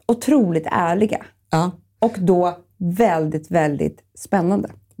otroligt ärliga. Ja. Och då väldigt, väldigt spännande.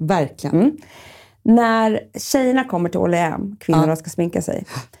 Verkligen. När tjejerna kommer till OLM, kvinnorna ska sminka sig,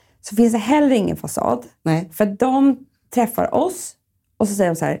 så finns det heller ingen fasad. Nej. För de träffar oss och så säger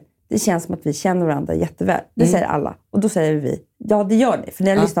de så här: det känns som att vi känner varandra jätteväl. Det säger alla. Och då säger vi, ja det gör ni. För ni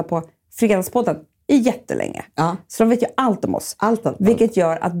har lyssnat på Fredagspodden jättelänge. Ja. Så de vet ju allt om oss. Allt. Vilket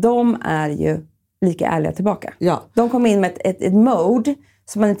gör att de är ju lika ärliga tillbaka. Ja. De kommer in med ett mode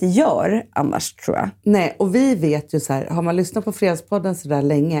som man inte gör annars, tror jag. Nej, och vi vet ju så här, har man lyssnat på Fredagspodden så där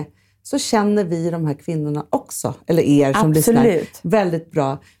länge, så känner vi de här kvinnorna också, eller er som lyssnar, väldigt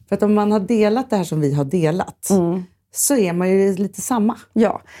bra. För att om man har delat det här som vi har delat, så är man ju lite samma.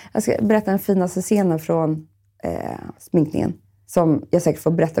 Ja, jag ska berätta den finaste scenen från sminkningen. Som jag säkert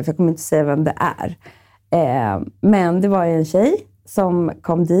får berätta, för jag kommer inte säga vem det är. Men det var ju en tjej som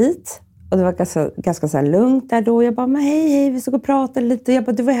kom dit. Och det var ganska så här lugnt där då. Jag bara, men hej, vi ska gå och prata lite. Och jag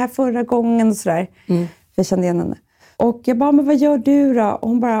bara, du var här förra gången och sådär. För jag kände igen henne. Och jag bara, men vad gör du då? Och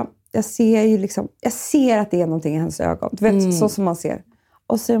hon bara, jag ser att det är någonting i hennes ögon. Du vet, så som man ser.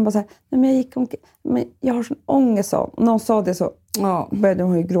 Och så hon bara så här, nej men jag har sån ångest. Och när hon sa det så började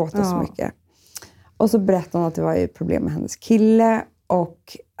hon ju gråta så mycket. Och så berättade hon att det var ju problem med hennes kille.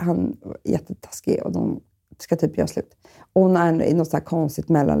 Och han var jättetaskig och de ska typ göra slut. Och hon är i något så här konstigt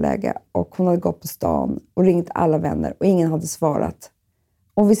mellanläge. Och hon hade gått på stan och ringt alla vänner. Och ingen hade svarat.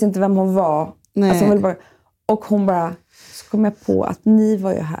 Och visste inte vem hon var. Alltså och hon bara, så kom jag på att ni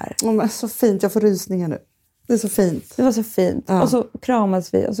var ju här. Men så fint, jag får rysningar nu. Det är så fint. Det var så fint. Ja. Och så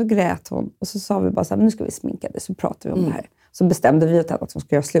kramades vi och så grät hon. Och så sa vi bara så här, nu ska vi sminka det. Så pratar vi om det här. Så bestämde vi att hon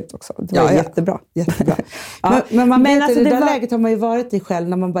ska göra slut också. Det var jättebra. Men man vet alltså, i det där läget har man ju varit i själv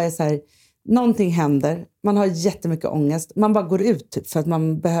när man bara är så här, någonting händer. Man har jättemycket ångest. Man bara går ut typ, för att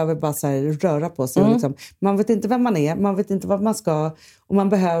man behöver bara så här, röra på sig. Liksom. Man vet inte vem man är. Man vet inte vad man ska. Och man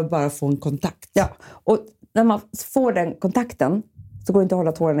behöver bara få en kontakt. Ja, och när man får den kontakten så går det inte att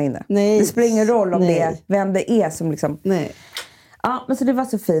hålla tårarna inne. Nej. Det spelar ingen roll om det är vem det är som liksom... Nej. Ja, men så det var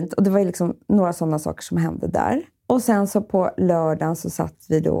så fint. Och det var ju liksom några sådana saker som hände där. Och sen så på lördagen så satt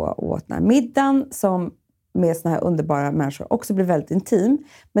vi då och åt den här middagen som med såna här underbara människor också blir väldigt intim.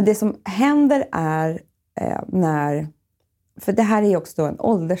 Men det som händer är när... För det här är ju också då en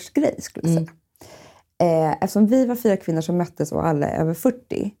åldersgrej, skulle jag säga. Eftersom vi var 4 kvinnor som möttes och alla är över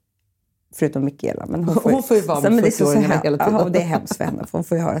 40. Förutom Mikaela. Men hon får ju vara med 40-åringarna hela tiden. Ja, och det är hemskt för henne. För hon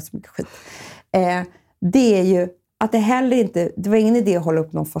får ju höra så mycket skit. Det är ju att det heller inte... Det var ingen idé att hålla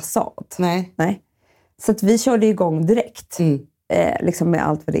upp någon fasad. Nej. Så att vi körde igång direkt. Liksom med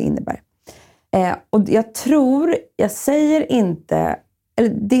allt vad det innebär. Och jag säger inte... Eller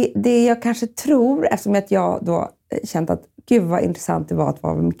det jag kanske tror, eftersom att jag då känt att gud vad intressant det var att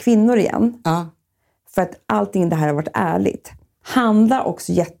vara med kvinnor igen. Ja. För att allting det här har varit ärligt. Handlar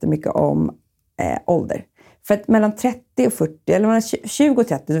också jättemycket om ålder. För att mellan 30 och 40, eller mellan 20 och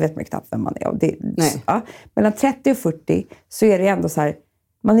 30, då vet man knappt vem man är. Och mellan 30 och 40 så är det ändå så här,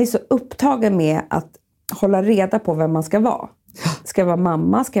 man är så upptagen med att hålla reda på vem man ska vara. Ska jag vara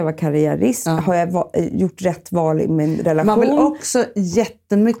mamma? Ska jag vara karriärist? Har jag gjort rätt val i min relation? Man vill också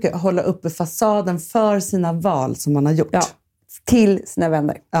jättemycket hålla uppe fasaden för sina val som man har gjort. Ja, till sina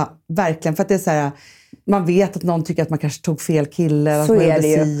vänner. Ja, verkligen. För att det är så här, man vet att någon tycker att man kanske tog fel kille. Att så man är gjorde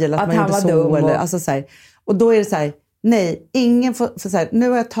det si, eller att man han gjorde var så. dum. Eller, alltså så här. Och då är det så här, nej, ingen får, för så här, nu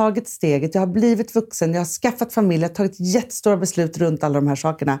har jag tagit steget, jag har blivit vuxen, jag har skaffat familj, jag har tagit jättestora beslut runt alla de här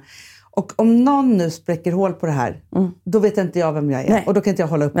sakerna. Och om någon nu spräcker hål på det här, då vet inte jag vem jag är. Nej. Och då kan inte jag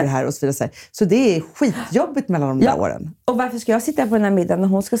hålla upp med det här och så vidare. Så det är skitjobbigt mellan de där åren. Och varför ska jag sitta på den här middagen när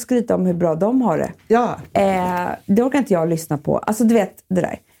hon ska skryta om hur bra de har det? Ja. Det orkar inte jag lyssna på. Alltså du vet det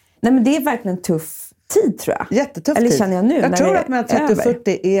där. Nej men det är verkligen en tuff tid tror jag. Jättetuff Eller tid. känner jag nu. Jag tror att mellan 30 och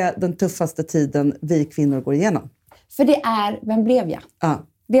 40 är den tuffaste tiden vi kvinnor går igenom. För det är, vem blev jag? Ja.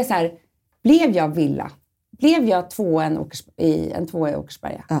 Det är så här, blev jag Villa? Blev jag en tvåa i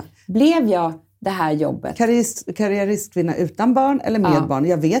Åkersberga? Ja. Blev jag det här jobbet? Karriäristkvinna utan barn eller med barn?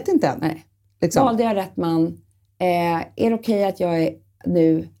 Jag vet inte än. Nej. Liksom. Valde jag rätt man? Är det okej att jag är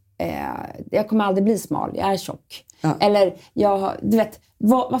nu... jag kommer aldrig bli smal, jag är tjock. Ja. Eller, du vet,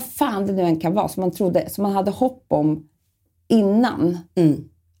 vad fan det nu än kan vara som man hade hopp om innan.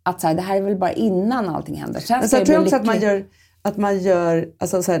 Att så här, det här är väl bara innan allting händer. Sen så jag tror också att man gör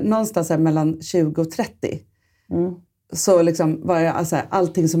alltså, så här, någonstans så här, mellan 20 och 30. Så liksom var det alltså,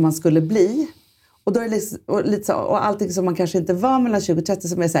 allting som man skulle bli. Och då är det lite så, och allting som man kanske inte var mellan 20 och 30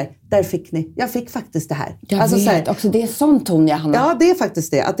 som är så här, där fick ni. Jag fick faktiskt det här. Jag alltså, vet så här, också, det är sån ton jag hamnar. Ja, det är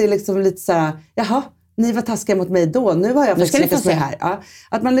faktiskt det. Att det är liksom lite så här, jaha, ni var taskiga mot mig då. Nu har jag faktiskt lyckats med det här. Ja,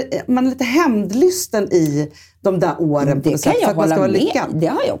 att man är lite hämndlysten i de där åren. Det kan jag hålla med. Det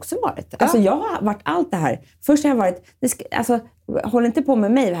har jag också varit. Ja. Alltså jag har varit allt det här. Först har jag varit, håll inte på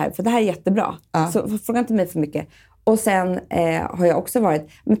med mig här, för det här är jättebra. Ja. Så fråga inte mig för mycket. Och sen har jag också varit,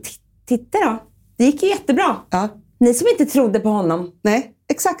 men titta då. Det gick ju jättebra. Ja. Ni som inte trodde på honom. Nej,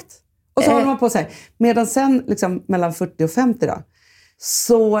 exakt. Och så håller man på så här. Medan sen liksom, mellan 40 och 50 då.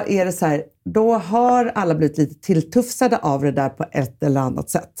 Så är det så här. Då har alla blivit lite tilltufsade av det där på ett eller annat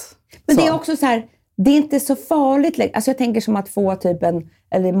sätt. Men det är också så här. Det är inte så farligt längre. Alltså jag tänker som att få typ eller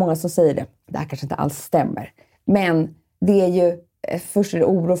det är många som säger det. Det här kanske inte alls stämmer. Men det är ju. Först är det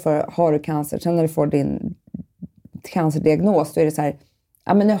oro för har du cancer. Sen när du får din cancerdiagnos. Då är det så här.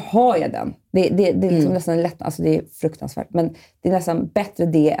 Ja, men nu har jag den. Det är liksom nästan lätt. Alltså det är fruktansvärt. Men det är nästan bättre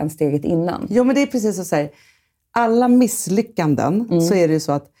det än steget innan. Jo, men det är precis så att säga. Alla misslyckanden så är det ju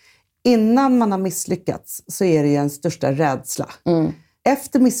så att innan man har misslyckats så är det ju en största rädsla.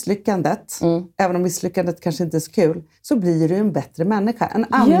 Efter misslyckandet, även om misslyckandet kanske inte är så kul, så blir du en bättre människa. En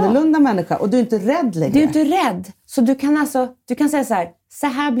annorlunda människa. Och du är inte rädd längre. Du är inte rädd. Så du kan säga så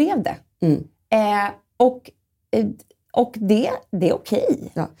här blev det. Och det är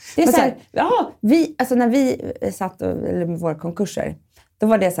okej. Ja. Det är så här, när vi satt med våra konkurser, då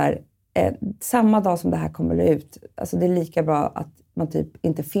var det så här, samma dag som det här kommer ut, alltså det är lika bra att man typ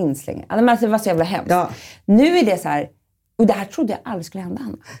inte finns längre. Alltså det var så jävla hemskt. Ja. Nu är det så här, och det här trodde jag aldrig skulle hända.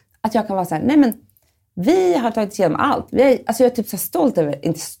 Att jag kan vara så här, nej men vi har tagit igenom allt. Alltså jag är typ så stolt över,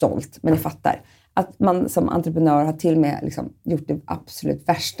 inte stolt, men jag fattar. Att man som entreprenör har till och med liksom gjort det absolut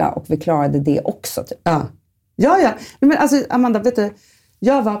värsta och vi klarade det också. Typ. Ja. Men alltså Amanda, vet du,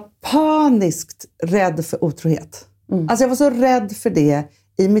 jag var paniskt rädd för otrohet. Alltså jag var så rädd för det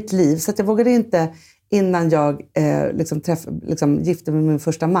i mitt liv så att jag vågade inte innan jag gifte med min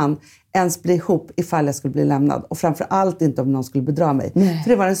första man ens bli ihop ifall jag skulle bli lämnad. Och framförallt inte om någon skulle bedra mig. Nej. För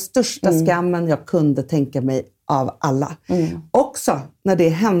det var den största skammen jag kunde tänka mig av alla. Också när det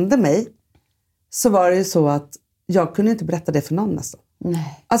hände mig så var det ju så att jag kunde inte berätta det för någon nästan.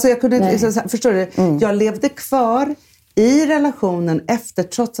 Nej. Alltså jag kunde inte, förstår du? Jag levde kvar i relationen efter,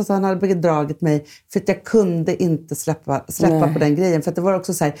 trots att han hade bedragit mig, för att jag kunde inte släppa på den grejen. För att det var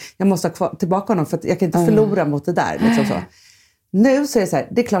också så här, jag måste ha tillbaka honom för att jag kan inte förlora mot det där. Liksom så. Nu så är det så här,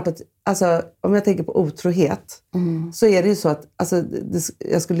 det är klart att alltså, om jag tänker på otrohet så är det ju så att alltså,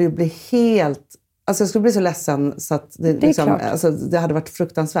 jag skulle ju bli jag skulle bli så ledsen så att det hade varit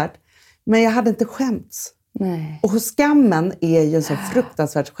fruktansvärt. Men jag hade inte skämts. Nej. Och skammen är ju en så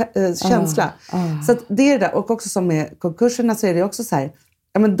fruktansvärd känsla. Så att det är det där. Och också som med konkurserna så är det också så här.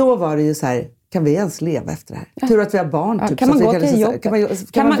 Ja men då var det ju så här. Kan vi ens leva efter det här? Tur att vi har barn. Typ, kan man gå till jobbet?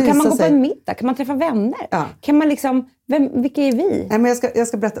 Kan man gå på en middag? Kan man träffa vänner? Ja. Kan man liksom, vilka är vi? Nej, men jag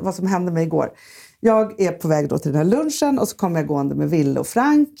ska berätta vad som hände mig igår. Jag är på väg då till den här lunchen. Och så kommer jag gående med Will och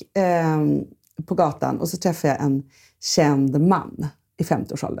Frank på gatan. Och så träffar jag en känd man i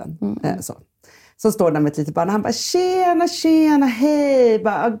 50-årsåldern. Så står där med ett litet barn. Han bara, tjena, hej.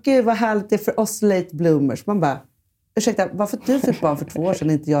 Bara, gud vad härligt det är för oss late bloomers. Man bara, ursäkta, varför du fick barn för 2 år sedan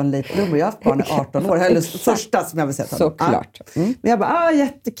inte jag en late bloomer? Jag har haft barn i 18 år. Eller första som jag vill säga. Såklart. Men jag bara,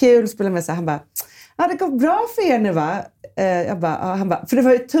 jättekul. Spela med sig. Han bara, det går bra för er nu va? Jag bara, han bara, för det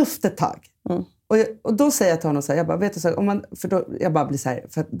var ju tufft ett tag. Och då säger jag till honom så här, jag bara, vet du så, om man, för då, jag bara blir så här,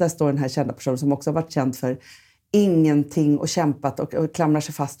 för där står den här kända personen som också har varit känd för ingenting och kämpat och klamrar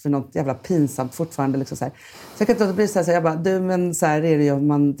sig fast för något jävla pinsamt fortfarande liksom så här. Så jag kan inte bli så här, jag bara, du men så här är det ju om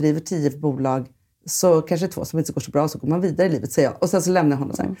man driver 10 bolag så kanske 2 som inte går så bra så går man vidare i livet, säger jag. Och sen så lämnar jag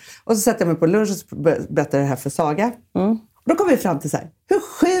honom så här. Och så sätter jag mig på lunch och berättar det här för Saga. Och då kommer vi fram till så här, hur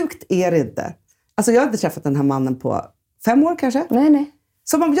sjukt är det inte? Alltså jag har inte träffat den här mannen på 5 år kanske. Nej.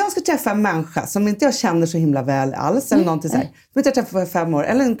 Som om jag ska träffa en människa som inte jag känner så himla väl alls eller någonting så här. Som inte jag träffat på 5 år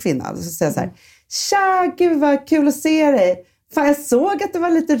eller en kvinna. Så säger jag så här, tja, gud vad kul att se dig. Fan, jag såg att det var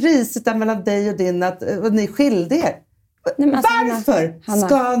lite risigt där mellan dig och din att ni skilde er. Nej, alltså, varför Hanna,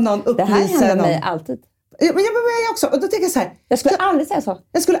 ska någon upplysa det här händer någon? Mig alltid. Men jag också. Och då tänker jag så här. Jag skulle aldrig säga så.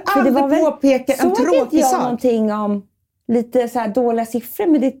 Jag skulle aldrig påpeka en tråkig sak. Såg inte jag någonting om lite så här dåliga siffror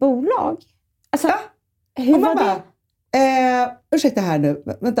med ditt bolag? Alltså, hur var det? Ursäkta här nu.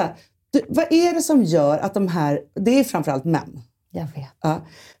 Vänta. Vad är det som gör att de här, det är framförallt män. Jag vet. Ja,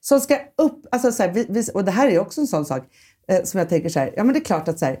 som ska upp, alltså så här, och det här är också en sån sak som jag tänker så här, ja men det är klart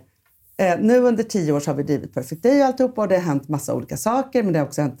att så här, nu under 10 år så har vi drivit Perfect Day och alltihop och det har hänt massa olika saker, men det har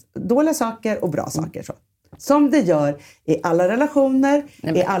också hänt dåliga saker och bra saker så. Som det gör i alla relationer,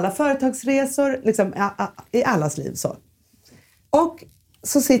 i alla företagsresor, liksom i allas liv så. Och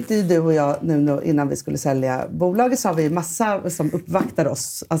så sitter ju du och jag nu innan vi skulle sälja bolaget så har vi massa som uppvaktar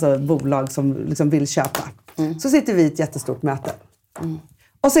oss, alltså bolag som liksom vill köpa. Så sitter vi i ett jättestort möte.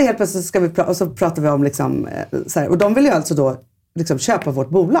 Och så helt plötsligt ska vi och så pratar vi om liksom, så här, och de vill ju alltså då liksom köpa vårt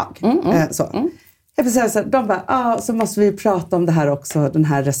bolag. Så. Jag vill säga så här, de bara, så måste vi prata om det här också, den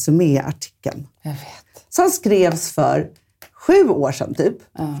här resuméartikeln. Jag vet. Som skrevs för 7 år sedan typ.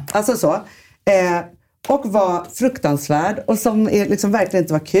 Alltså så. Och var fruktansvärd och som liksom verkligen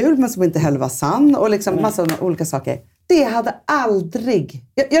inte var kul men som inte heller var sann och liksom massa olika saker. Det hade aldrig,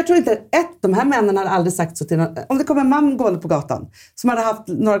 jag tror inte de här männen hade aldrig sagt så till någon, om det kom en man gående på gatan som hade haft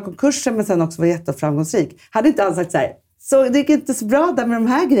några konkurser men sen också var jätteframgångsrik, hade inte alls sagt så här, så det gick inte så bra där med de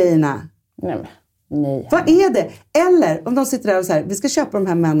här grejerna. Nej. Vad är det? Eller om de sitter där och så här, vi ska köpa de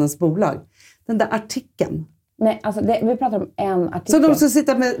här männens bolag. Den där artikeln. Nej, alltså vi pratar om en artikel. Så de ska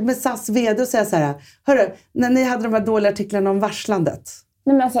sitta med SAS vd och säga så här, hörru, när ni hade de här dåliga artiklarna om varslandet.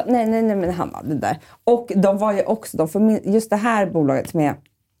 Nej men alltså, nej men Hanna, det där. Och de var ju också, för just det här bolaget som är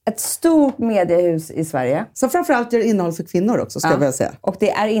ett stort mediehus i Sverige. Som framförallt gör innehåll för kvinnor också, ska jag väl säga. Och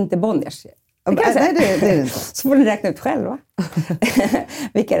det är inte Bonniers. Nej, det är det inte. Så får ni räkna ut själva.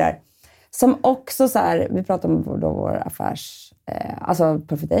 Vilka det är. Som också så här, vi pratar om vår affärs, alltså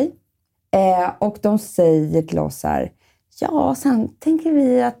Perfect Day. Och de säger till oss så här, ja, sen tänker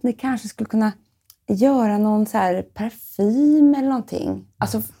vi att ni kanske skulle kunna göra någon så här parfym eller någonting.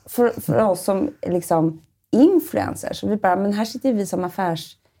 Alltså för oss som liksom influencers. Så vi bara, men här sitter vi som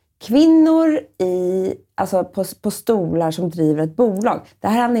affärskvinnor alltså på stolar som driver ett bolag. Det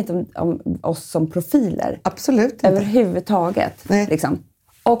här handlar inte om oss som profiler. Absolut inte. Överhuvudtaget. Nej. Liksom.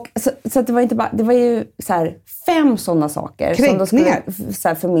 Och så att det var inte bara, det var ju så här 5 sådana saker som de skulle så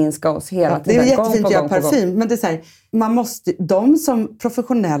här förminska oss hela tiden. Det är jättefint att göra parfym, men det är så här, man måste, de som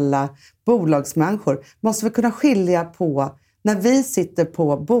professionella bolagsmänniskor måste väl kunna skilja på när vi sitter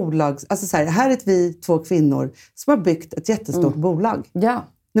på bolags, alltså så här är vi 2 kvinnor som har byggt ett jättestort bolag. Ja.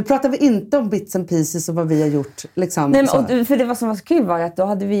 Nu pratar vi inte om bits and pieces och vad vi har gjort. Liksom, nej, men, för det var som var så kul var att då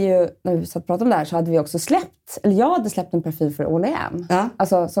hade vi ju, när vi satt och pratade om det här så hade vi också släppt, eller jag hade släppt en parfym för Laleh. Ja.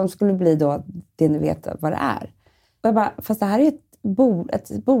 Alltså som skulle bli då det ni vet vad det är. Och jag bara, fast det här är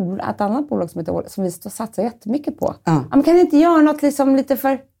ett annat bolag som heter Laleh som vi satsar jättemycket på. Ja. Man kan inte göra något liksom lite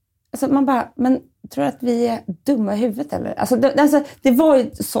för, alltså man bara, men tror att vi är dumma i huvudet eller? Alltså det var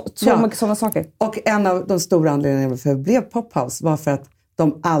ju så mycket sådana saker. Och en av de stora anledningarna för att det blev Pophouse var för att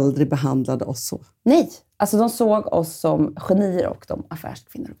de aldrig behandlade oss så. Nej, alltså de såg oss som genier och de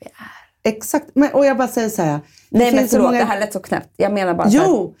affärskvinnor vi är. Exakt, och jag bara säger så här. Nej men förlåt, det här lät så knäppt. Jag menar bara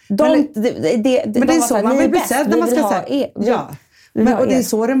jo, så här, men det är så, man vill bli sedd när man ska säga. Ja, och det är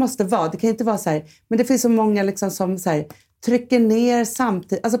så det måste vara. Det kan inte vara så här, men det finns så många liksom som så här, trycker ner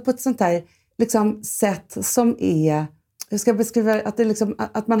samtidigt, alltså på ett sånt här liksom sätt som är, hur ska jag beskriva att det liksom,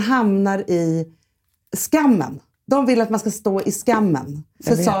 att man hamnar i skammen. De vill att man ska stå i skammen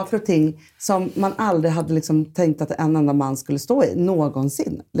för saker och ting som man aldrig hade liksom tänkt att en enda man skulle stå i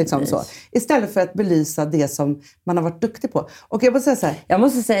någonsin. Liksom så. Istället för att belysa det som man har varit duktig på. Och jag måste säga så här. Jag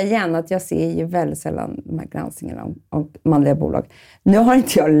måste säga igen att jag ser ju väldigt sällan de här granskningarna om manliga bolag. Nu har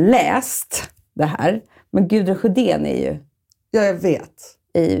inte jag läst det här. Men Gudrun Sjödén är ju... Ja, jag vet.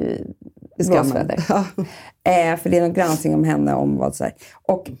 I blåsväder. Ja. För det är någon granskning om henne om vad så här.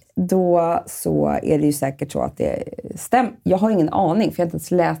 Och då så är det ju säkert så att det stämmer. Jag har ingen aning för jag har inte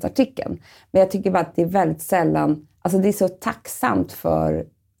ens läst artikeln. Men jag tycker bara att det är väldigt sällan... Alltså det är så tacksamt för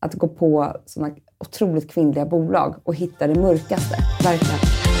att gå på sådana otroligt kvinnliga bolag och hitta det mörkaste. Verkligen.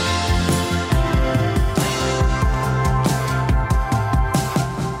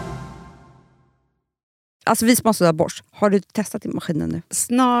 Alltså vi sponsrar av Bosch. Har du testat i maskinen nu?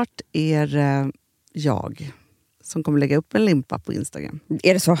 Snart är jag som kommer lägga upp en limpa på Instagram.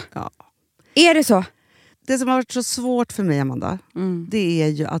 Är det så? Ja. Är det så? Det som har varit så svårt för mig, Amanda, det är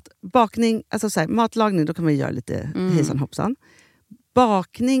ju att bakning, alltså så här, matlagning, då kan man göra lite hejsan hoppsan.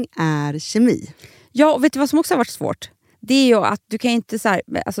 Bakning är kemi. Ja, och vet du vad som också har varit svårt? Det är ju att du kan inte så här,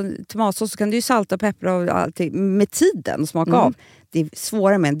 alltså tomatsås så kan du ju salta och peppra och allting med tiden och smaka av. Det är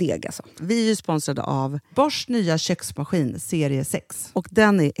svårare med en deg alltså. Vi är ju sponsrade av Bosch nya köksmaskin serie 6. Och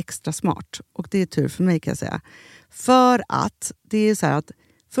den är extra smart. Och det är tur för mig kan jag säga. För att det är så här att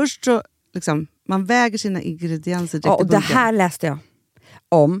först så liksom, man väger sina ingredienser direkt. Ja, och det här läste jag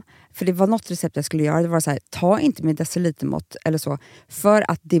om. För det var något recept jag skulle göra. Det var så här, ta inte med decilitermått eller så.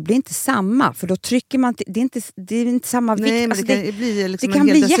 För att det blir inte samma. För då trycker man... Det är inte samma vikt. Nej, men alltså det kan bli liksom det kan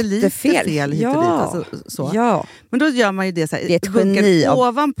en hel bli jättefel. Fel hit och dit. Alltså, så. Ja. Men då gör man ju det så här. Det är ett geni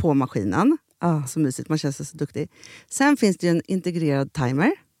ovanpå maskinen. Så mysigt, man känns så duktig. Sen finns det ju en integrerad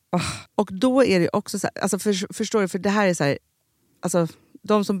timer. Och då är det också så här... Alltså förstår du? För det här är så här... Alltså,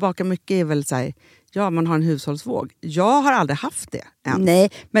 de som bakar mycket är väl så här... Ja, man har en hushållsvåg. Jag har aldrig haft det än.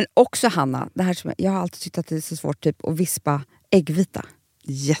 Nej, men också Hanna, det här som jag har alltid tyckt att det är så svårt typ att vispa äggvita.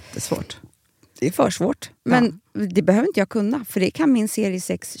 Jättesvårt. Det är för svårt. Men det behöver inte jag kunna, för det kan min serie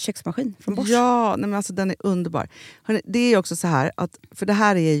 6 köksmaskin från Bosch. Ja, nej men alltså den är underbar. Hörrni, det är också så här, att, för det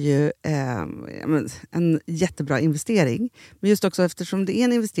här är ju en jättebra investering. Men just också eftersom det är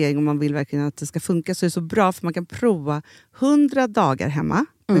en investering och man vill verkligen att det ska funka så är det så bra för man kan prova 100 dagar hemma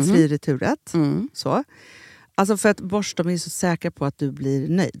med fri returrätt. Så. Alltså för att Bosch, de är så säkra på att du blir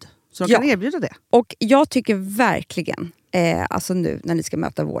nöjd. Så de kan erbjuda det. Och jag tycker verkligen, alltså nu när ni ska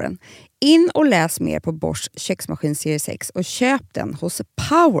möta våren, in och läs mer på Bosch köksmaskin serie 6 och köp den hos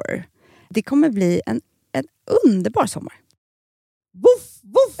Power. Det kommer bli en underbar sommar. Woof,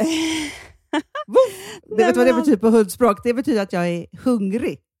 woof. Woof. Det vet vad det betyder på hundspråk. Det betyder att jag är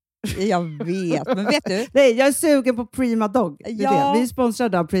hungrig. Jag vet, men vet du? Nej, jag är sugen på Prima Dog. Det är det. Vi är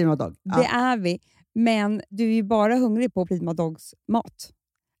sponsrade av Prima Dog. Det är vi. Men du är ju bara hungrig på Prima Dogs mat.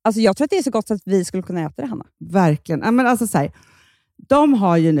 Alltså jag tror att det är så gott så att vi skulle kunna äta det, Hanna. Verkligen. Ja, men alltså så här, de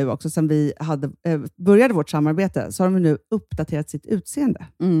har ju nu också, sen vi började vårt samarbete, så har de nu uppdaterat sitt utseende.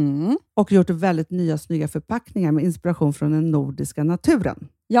 Och gjort väldigt nya snygga förpackningar med inspiration från den nordiska naturen.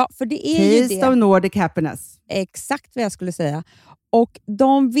 Ja, för det är Taste of Nordic happiness. Exakt vad jag skulle säga. Och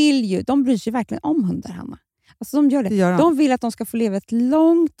de bryr sig verkligen om hundar, Hanna. Alltså de gör det. De vill att de ska få leva ett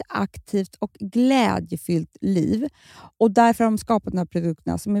långt, aktivt och glädjefyllt liv. Och därför har de skapat de här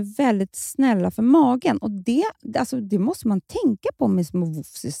produkterna som är väldigt snälla för magen. Och det måste man tänka på med små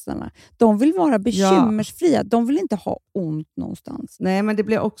woofsystarna. De vill vara bekymmersfria. De vill inte ha ont någonstans. Nej, men det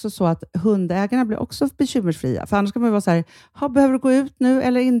blir också så att hundägarna blir också bekymmersfria. För annars kan man vara så här, behöver du gå ut nu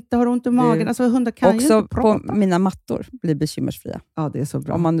eller inte? Har du ont i magen? Alltså hundar kan också ju inte prata. På mina mattor blir bekymmersfria. Ja, det är så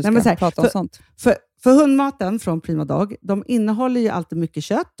bra. Om man nu ska prata om sånt. För hundmaten från Prima Dog, de innehåller ju alltid mycket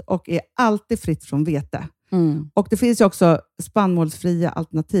kött och är alltid fritt från vete. Och det finns ju också spannmålsfria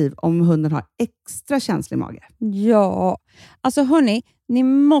alternativ om hunden har extra känslig mage. Ja, alltså hörni,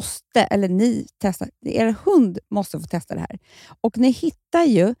 ni testar. Er hund måste få testa det här. Och ni hittar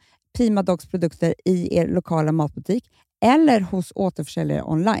ju Prima Dogs produkter i er lokala matbutik eller hos återförsäljare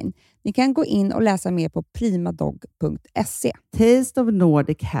online. Ni kan gå in och läsa mer på primadog.se. Taste of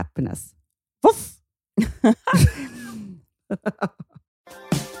Nordic happiness. Voff!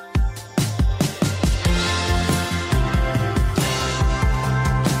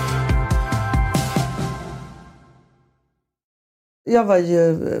 Jag var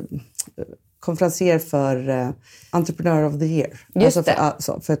ju konferencier för Entrepreneur of the Year. Just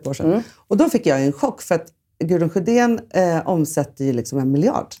för ett år sedan. Och då fick jag en chock för att Gudrun Sjödén omsätter ju liksom 1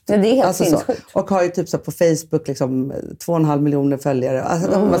 miljard. Det är helt sinnessjukt. Och har ju typ så på Facebook liksom 2,5 miljoner följare.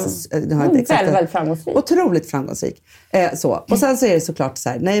 Alltså, väldigt framgångsrik. Otroligt framgångsrik. Och sen så är det såklart så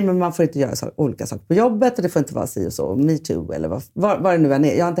här, nej men man får inte göra olika saker på jobbet och det får inte vara si och så, me too eller vad det nu än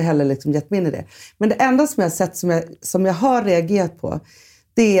är. Jag har inte heller liksom gett mig in i det. Men det enda som jag har sett som jag har reagerat på,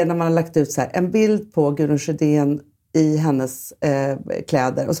 det är när man har lagt ut så här, en bild på Gudrun Sjödén i hennes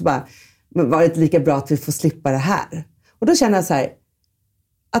kläder och så bara, men var det inte lika bra att vi får slippa det här? Och då känner jag så här,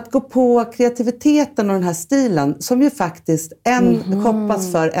 att gå på kreativiteten och den här stilen som ju faktiskt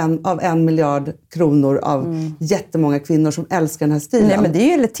shoppas för 1 miljard kronor av jättemånga kvinnor som älskar den här stilen. Nej, men det är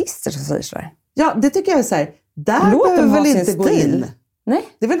ju elitister som säger sådär. Ja, det tycker jag är så här. Där Låt behöver väl inte stil. gå in. Nej.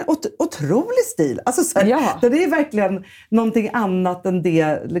 Det är väl en otrolig stil. Alltså så här, det är verkligen någonting annat än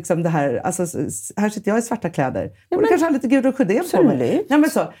det, liksom det här. Alltså, här sitter jag i svarta kläder. Ja, och det kanske har lite Gudrun Sjödén på mig. Ja, men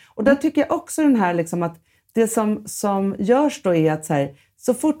så. Och där tycker jag också den här liksom att det som görs då är att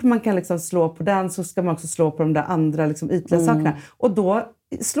så fort man kan liksom slå på den så ska man också slå på de där andra liksom ytliga sakerna. Och då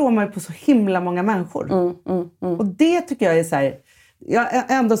slår man ju på så himla många människor. Och det tycker jag är så här. Jag har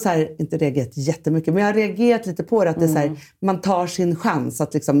ändå inte reagerat jättemycket, men jag har reagerat lite på det att det är så här, man tar sin chans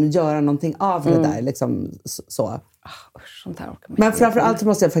att liksom göra någonting av det där. Liksom, så. Sånt här orkar man men framförallt så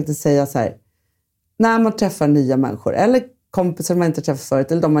måste jag faktiskt säga så här, när man träffar nya människor eller kompisar man inte träffat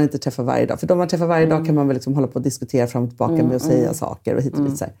förut eller de man inte träffar varje dag. För de man träffar varje dag kan man väl liksom hålla på och diskutera fram och tillbaka med och säga saker och hit och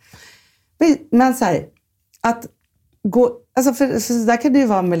dit. Så här. Men så här, att gå, alltså för där kan det ju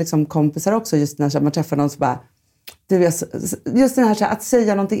vara med liksom kompisar också, just när man träffar någon så bara, just den här så här, att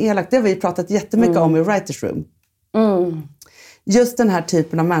säga någonting elakt, det har vi pratat jättemycket om i Writers Room. Just den här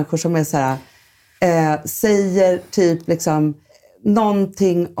typen av människor som är så här, säger typ liksom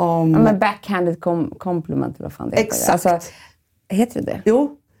någonting om... men backhanded compliment eller vad fan det heter. Exakt. Alltså, heter det?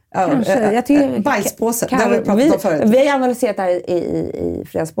 Jo. Kanske. Jag tycker, bajspåse, det har vi pratat om förut. Vi har analyserat det här i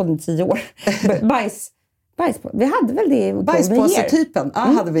Fredagspodden 10 år. Bajspåse. Vi hade väl det i bajspåse-typen. Ja,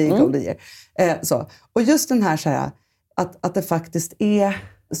 hade vi i Golden Year. Så. Och just den här, så här att det faktiskt är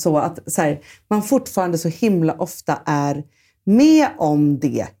så att så här, man fortfarande så himla ofta är med om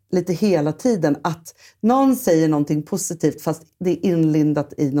det lite hela tiden. Att någon säger någonting positivt fast det är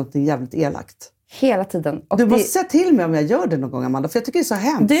inlindat i någonting jävligt elakt. Hela tiden. Och du måste säga till mig om jag gör det någon gång, Amanda. För jag tycker det är så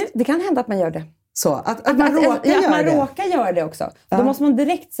hemskt. Det kan hända att man gör det. Så, att man råkar göra det också. Ja. Då måste man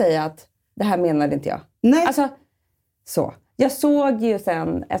direkt säga att det här menade inte jag. Nej. Alltså, så. Jag såg ju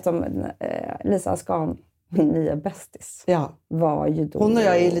sen, eftersom Lisa Askan, min nya bästis, var ju då... Hon och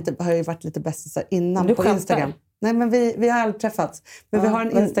jag har ju varit lite bästisar innan på Instagram. Nej, men vi har aldrig träffats. Men vi har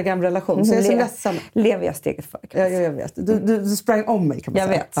en Instagram-relation. Så jag är så ledsen. Lever jag steget för? Ja, jag vet. Du sprang om mig, kan man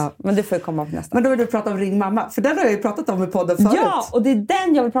säga. Jag vet. Ja. Men du får komma på nästa. Men då vill du prata om Ring Mamma. För den har jag ju pratat om i podden förut. Ja, och det är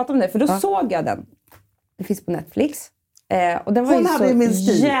den jag vill prata om nu. För då såg jag den. Det finns på Netflix. Och den var hon ju hade så min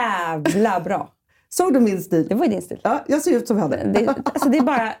stil. Jävla bra. Såg du min stil? Det var ju din stil. Ja, jag ser ut som henne. Det är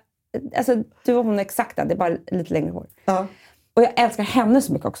bara... Alltså, du och hon är exakta. Det är bara lite längre hår. Ja. Och jag älskar henne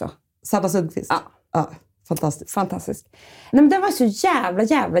så mycket också. Sanna Sundqvist. Ja. Fantastisk. Nej, men den var så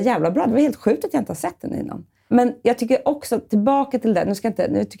jävla bra. Det var helt sjukt att jag inte har sett den innan. Men jag tycker också, tillbaka till det.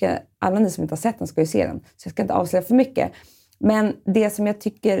 Nu tycker jag alla ni som inte har sett den ska ju se den. Så jag ska inte avslöja för mycket. Men det som jag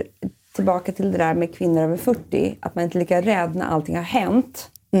tycker, tillbaka till det där med kvinnor över 40. Att man inte är lika rädd när allting har hänt.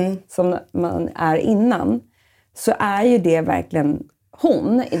 Som man är innan. Så är ju det verkligen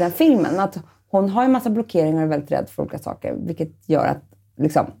hon i den filmen. Att hon har en massa blockeringar och är väldigt rädd för olika saker. Vilket gör att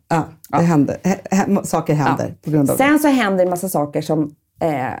liksom... det händer. Saker händer på grund av Sen så händer en massa saker som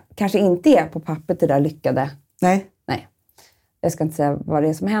kanske inte är på pappret det där lyckade. Nej. Jag ska inte säga vad det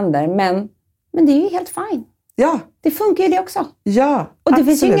är som händer. Men det är ju helt fine. Ja. Det funkar ju det också. Ja, och det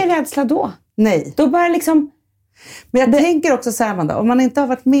finns ju ingen rädsla då. Nej. Då bara liksom... Men jag tänker också så här, Amanda. Om man inte har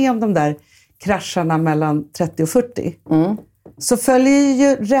varit med om de där krascharna mellan 30 och 40... så följer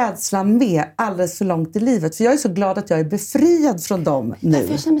ju rädslan med alldeles för långt i livet. För jag är så glad att jag är befriad från dem nu.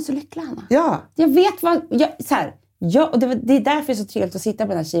 Därför jag känner mig så lycklig, Anna. Ja. Jag vet vad... och det är därför det är så trevligt att sitta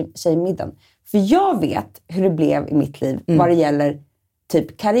på den här tjejmiddagen. För jag vet hur det blev i mitt liv vad det gäller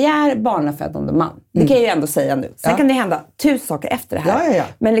typ karriär, barnafödande man. Det kan jag ju ändå säga nu. Sen kan det hända 1000 saker efter det här. Ja.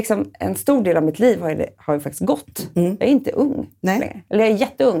 Men liksom en stor del av mitt liv har ju faktiskt gått. Jag är inte ung längre. Eller jag är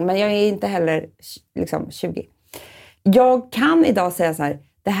jätteung, men jag är inte heller liksom 20. Jag kan idag säga så här,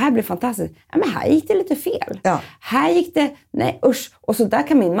 det här blir fantastiskt. Ja, men här gick det lite fel. Ja. Här gick det, nej usch. Och så där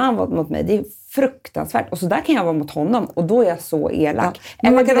kan min man vara mot mig. Det är fruktansvärt. Och så där kan jag vara mot honom. Och då är jag så elak. Ja.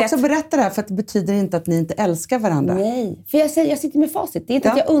 Men man kan också berätta det här för att det betyder inte att ni inte älskar varandra. Nej, för jag sitter med facit. Det är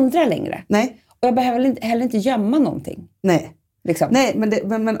inte att jag undrar längre. Nej. Och jag behöver heller inte gömma någonting. Nej. Liksom. Nej,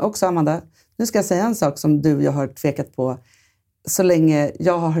 men också Amanda, nu ska jag säga en sak som du och jag har tvekat på så länge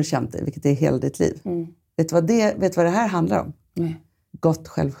jag har känt dig, vilket är hela ditt liv. Vet du vad det här handlar om? Gott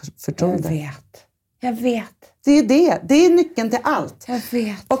självförtroende. Jag vet. Det är det. Det är nyckeln till allt. Jag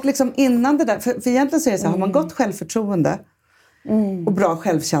vet. Och liksom innan det där, för egentligen så är det så här, har man gott självförtroende och bra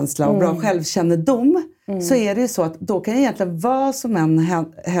självkänsla och bra självkännedom så är det ju så att då kan egentligen vad som än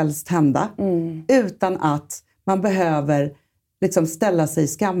helst hända utan att man behöver liksom ställa sig i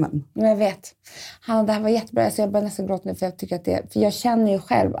skammen. Jag vet. Hanna, det här var jättebra. Alltså jag börjar nästan gråta nu för jag tycker att för jag känner ju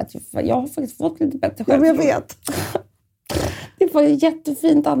själv att jag har faktiskt fått lite bättre självförtroende. Jag vet. Det var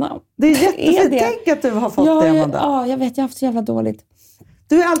jättefint, Anna. Det är jättefint. Tänk att du har fått det, Amanda. Ja, jag vet. Jag har haft så jävla dåligt.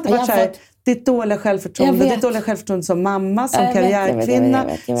 Du har alltid varit så här, ditt dåliga självförtroende. Ditt dåliga självförtroende som mamma, som karriärkvinna,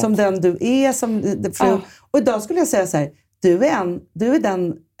 jag vet. Som den du är, som fru. Och idag skulle jag säga så här, du är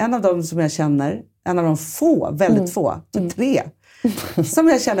en av dem som jag känner, en av de få, väldigt få, 3, som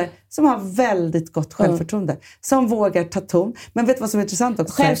jag känner, som har väldigt gott självförtroende. Som vågar ta ton. Men vet du vad som är intressant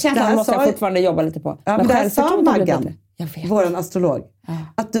också? Självkänslan måste jag fortfarande jobba lite på. Ja, men det här sa Maggan, våran astrolog.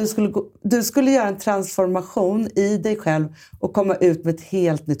 Att du skulle göra en transformation i dig själv och komma ut med ett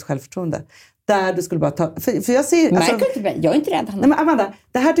helt nytt självförtroende. Där du skulle bara ta... För jag ser... Alltså, jag är inte rädd. Nej, men Amanda,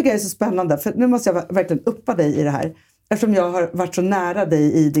 det här tycker jag är så spännande. För nu måste jag verkligen uppa dig i det här. Eftersom jag har varit så nära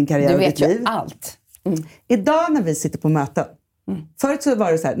dig i din karriär och ditt liv. Du vet ju allt. Idag när vi sitter på möten. Förut så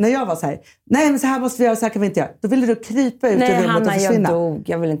var det så här, när jag var så här, nej men så här måste vi göra, så här kan vi inte göra. Då ville du krypa ut i rummet och försvinna. Jag dog,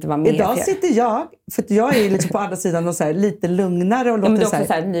 jag vill inte vara med. Idag sitter jag, för att jag är liksom på andra sidan och så här, lite lugnare och låter men du är så här.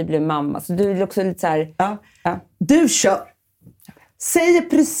 också så här, nybliven mamma, så du är också lite så här. Ja. Du kör. Säger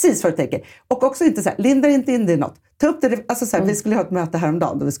precis vad du tänker. Och också inte så här, lindar inte in det i något. Ta upp det, alltså så här, vi skulle ha ett möte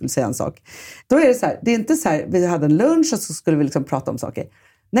häromdagen då vi skulle säga en sak. Då är det så här, det är inte så här, vi hade en lunch och så skulle vi liksom prata om saker.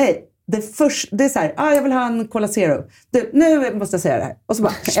 Nej. Det är så här, jag vill ha en Cola Zero. Nu måste jag säga det här. Och så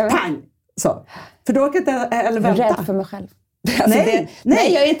bara, pang! Så. För då orkar jag inte eller vänta. Jag är rädd för mig själv. Alltså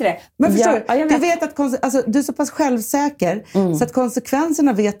nej, jag är inte det. Men förstår du vet att alltså, du är så pass självsäker så att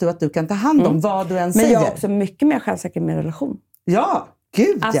konsekvenserna vet du att du kan ta hand om vad du än säger. Men jag är också mycket mer självsäker i min relation. Ja,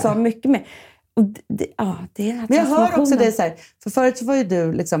 gud alltså mycket mer. Och det är men jag hör också det så här, för förut så var ju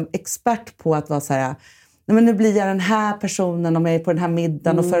du liksom expert på att vara så här, nej, men nu blir jag den här personen om jag är på den här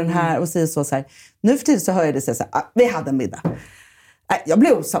middagen och för den här och så här. Nu för tiden så hör jag det så här, vi hade en middag. Jag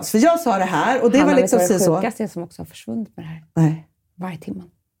blev osams för jag sa det här och det var liksom så. Det sjukaste som också har försvunnit med det här. Nej. Varje timme.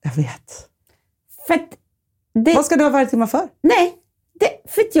 Jag vet. För att vad ska du ha varje timme för? Nej,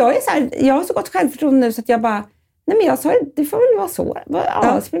 för att jag är så här, jag har så gott självförtroende nu så att jag bara, nej men jag sa det får väl vara så.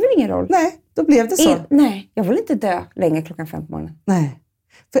 Det spelar väl ingen roll. Nej, då blev det så. Nej, jag vill inte dö länge 5:00 på morgonen. Nej.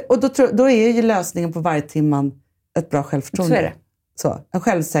 Och då är ju lösningen på varje timman ett bra självförtroende. Så är det. Så, en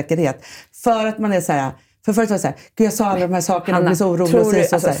självsäkerhet. För att man är så här, för förut var det så här, gud jag sa alla de här sakerna och blir så orolig. Tror du,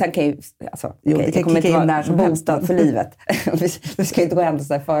 alltså, sen kan ju, alltså, det kommer inte vara när som bostad för livet. Vi ska inte gå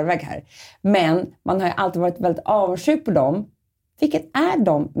händelser i förväg här. Men man har ju alltid varit väldigt avundsjuk på dem. Vilket är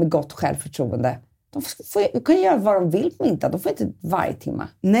de med gott självförtroende? De kan göra vad de vill på middag. De får inte varje timme.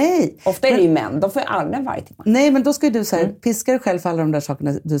 Nej. Ofta är det ju män. De får aldrig varje timme. Nej, men då ska ju du så här, piska dig själv för alla de där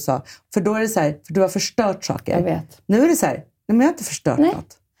sakerna du sa. För då är det så här, för du har förstört saker. Jag vet. Nu är det så här, nej men jag har inte förstört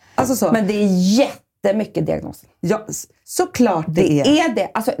något. Alltså så. Men det är jättemycket diagnoser. Ja, såklart det är.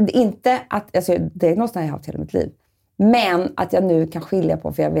 Det. Alltså det är inte att, alltså diagnosen har jag haft hela mitt liv. Men att jag nu kan skilja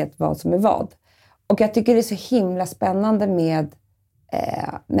på för jag vet vad som är vad. Och jag tycker det är så himla spännande med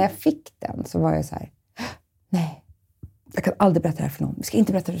när jag fick den så var jag så här, nej, jag kan aldrig berätta det här för någon. Jag ska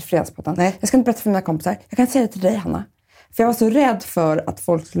inte berätta det för Fredagspodden. Nej. Jag ska inte berätta för mina kompisar. Jag kan säga det till dig, Hanna. För jag var så rädd för att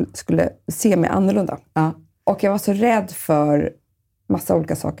folk skulle se mig annorlunda. Ja. Och jag var så rädd för massa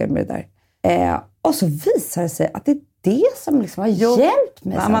olika saker med det där. Och så visar det sig att det är det som liksom har hjälpt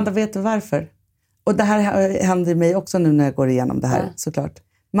mig. Amanda, vet du varför? Och det här händer mig också nu när jag går igenom det här, såklart.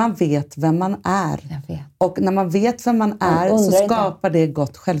 Man vet vem man är. Jag vet. Och när man vet vem man är så skapar det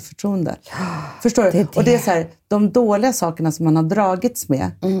gott självförtroende. Förstår du? Och det är så här, de dåliga sakerna som man har dragits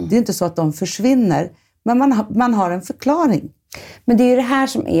med, det är inte så att de försvinner. Men man har en förklaring. Men det är ju det här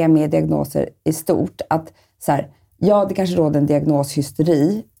som är med diagnoser i stort. Att så här, det kanske råder en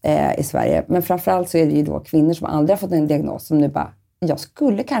diagnoshysteri i Sverige. Men framförallt så är det ju då kvinnor som aldrig har fått en diagnos. Som nu bara, jag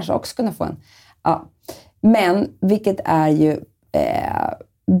skulle kanske också kunna få en. Ja. Men vilket är ju...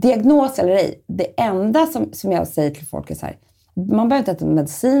 diagnos eller ej, det enda som jag säger till folk är så här, man behöver inte äta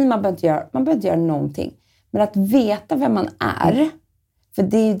medicin, man behöver inte göra någonting, men att veta vem man är, för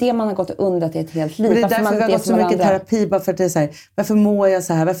det är ju det man har gått under till ett helt liv. Men det är därför vi har gått så mycket terapi, bara för att det är så här, varför mår jag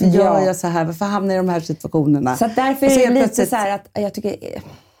så här, varför gör jag så här, varför hamnar jag i de här situationerna? Så därför är det lite så här att jag tycker,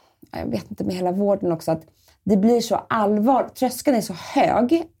 jag vet inte med hela vården också, att det blir så allvar, tröskeln är så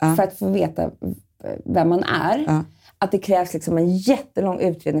hög för att få veta vem man är. Att det krävs liksom en jättelång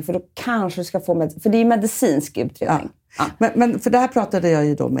utredning för då kanske du ska få för det är ju medicinsk utredning. Ja. Men för det här pratade jag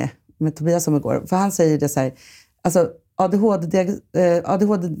ju då med Tobias om igår. För han säger det så här, alltså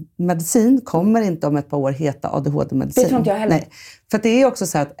ADHD-medicin kommer inte om ett par år heta ADHD-medicin. Det tror inte jag heller. Nej. För det är också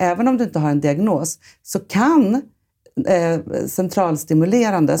så här att även om du inte har en diagnos så kan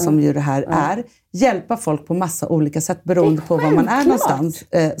centralstimulerande som ju det här är. Hjälpa folk på massa olika sätt beroende på var man är någonstans.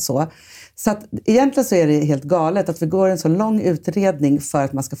 Så att egentligen så är det helt galet att vi går en så lång utredning för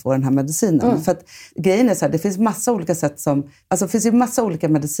att man ska få den här medicinen. För att grejen är så här, det finns massa olika sätt det finns ju massa olika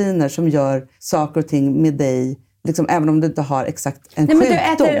mediciner som gör saker och ting med dig. Liksom, även om du inte har exakt en sjukdom. Men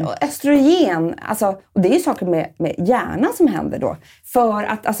du äter östrogen. Och det är ju saker med hjärnan som händer då. För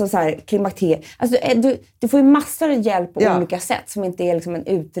att klimakteriet. Du får ju massor av hjälp på olika sätt. Som inte är liksom en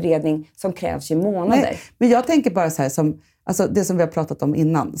utredning som krävs i månader. Nej, men jag tänker bara så här det som vi har pratat om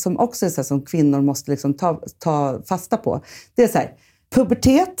innan. Som också är så här, som kvinnor måste liksom ta fasta på. Det är så här,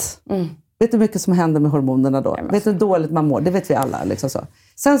 pubertet. Vet du hur mycket som händer med hormonerna då? Vet du hur dåligt man mår? Det vet vi alla. Liksom så.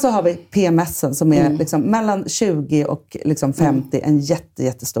 Sen så har vi PMSen som är liksom mellan 20 och liksom 50 en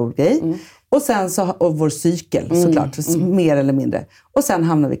jättestor grej. Och sen och vår cykel såklart, mer eller mindre. Och sen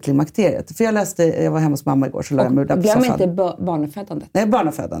hamnar vi i klimakteriet. För jag var hemma hos mamma igår så la jag mig där på soffan. Glöm inte barnafödandet. Nej,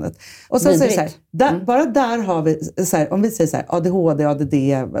 barnafödandet. Och sen så är det så här, bara där har vi, så här, om vi säger så här, ADHD, ADD,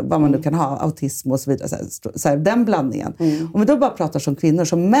 vad man nu kan ha, autism och så vidare. Så här, den blandningen. Om vi då bara pratar som kvinnor,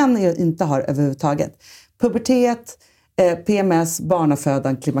 som män inte har överhuvudtaget. Pubertet, PMS,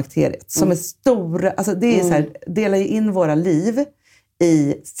 barnafödan, klimakteriet. Som är stora, det är så här, delar ju in våra liv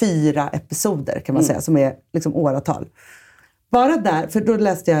i 4 episoder kan man säga, som är liksom åratal. Bara där, för då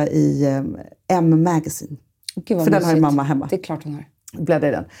läste jag i M Magazine. För den har ju mamma hemma. Det är klart hon har. Bläddrar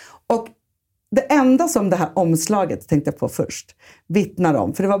i den. Och det enda som det här omslaget, tänkte jag på först, vittnar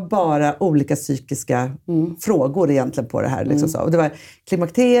om, för det var bara olika psykiska frågor egentligen på det här. Liksom så. Och det var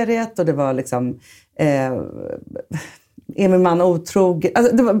klimakteriet och det var liksom... är min man otrogen?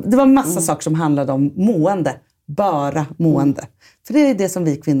 Det var massa saker som handlade om mående. Bara mående. För det är det som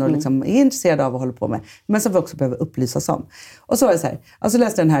vi kvinnor liksom är intresserade av och håller på med. Men som vi också behöver upplysas om. Och så var det så här. Alltså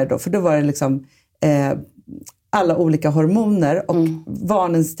läste den här då. För då var det liksom alla olika hormoner. Och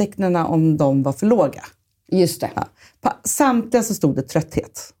varningstecknarna om de var för låga. Just det. Ja. På samtliga så stod det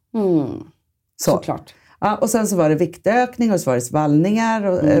trötthet. Såklart. Ja, och sen så var det viktökning och så var det svallningar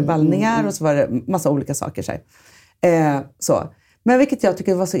och så var det massa olika saker. Så. Men vilket jag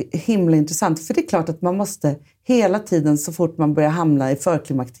tycker var så himla intressant. För det är klart att man måste hela tiden, så fort man börjar hamna i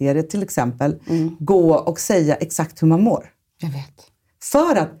förklimakteriet till exempel, gå och säga exakt hur man mår. Jag vet.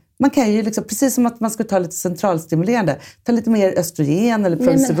 För att man kan ju liksom, precis som att man ska ta lite centralstimulerande, ta lite mer östrogen eller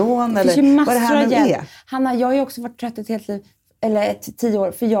progesteron eller vad det här nu är. Hanna, jag har ju också varit trött ett helt liv, eller 10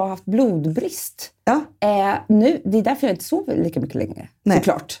 år, för jag har haft blodbrist. Ja. Nu, det är därför jag inte sover lika mycket längre. Nej.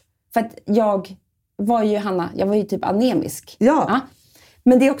 Såklart. För att jag var ju typ anemisk. Ja.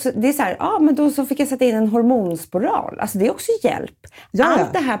 Men det är också, det är så här, men då så fick jag sätta in en hormonspiral. Alltså det är också hjälp. Ja.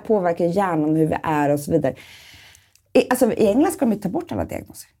 Allt det här påverkar hjärnan, hur vi är och så vidare. Alltså i England ska de ta bort alla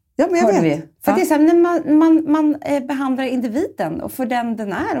diagnoser. Ja, men jag vet. För det är så här, när man behandlar individen och för den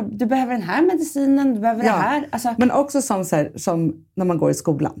är. Och du behöver den här medicinen, du behöver det här. Alltså. Men också som när man går i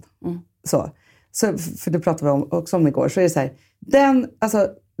skolan. Så, för det pratade vi också om igår. Så är det så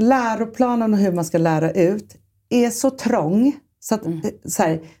här, läroplanen och hur man ska lära ut är så trång. Så att,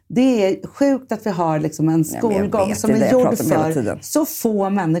 det är sjukt att vi har liksom en skolgång som är gjord för så få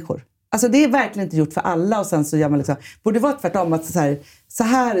människor. Alltså det är verkligen inte gjort för alla, och sen så gör man liksom, borde vara tvärtom att så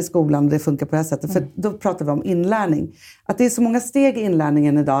här i skolan det funkar på det här sättet. För då pratar vi om inlärning. Att det är så många steg i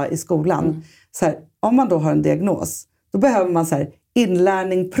inlärningen idag i skolan. Så här, om man då har en diagnos, då behöver man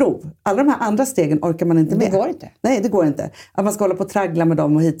inlärning, prov. Alla de här andra stegen orkar man inte med. Det går inte. Nej, det går inte. Att man ska hålla på och traggla med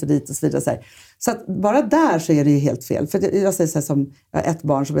dem och hit och dit och så vidare. Så att bara där så är det ju helt fel. För jag säger så här, som ett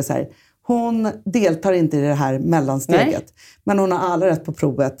barn som är så här, hon deltar inte i det här mellansteget. Nej. Men hon har alla rätt på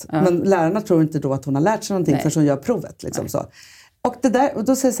provet. Men lärarna tror inte då att hon har lärt sig någonting förrän hon gör provet. Liksom så. Och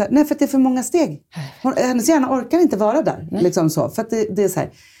då säger jag så här, nej, för att det är för många steg. Hennes hjärna orkar inte vara där. Liksom så. För att det är så här.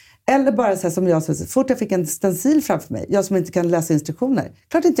 Eller bara så här som jag, så fort jag fick en stencil framför mig, jag som inte kan läsa instruktioner,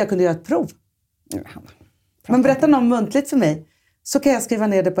 klart inte jag kunde göra ett prov. Men berätta någon muntligt för mig, så kan jag skriva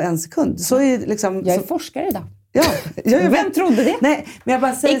ner det på 1 sekund. Så är liksom, jag är forskare idag. Ja, vem trodde det? Nej, men jag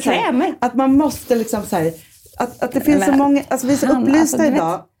bara säger så här, att man måste liksom så här, att det finns så många, alltså vi är så upplysta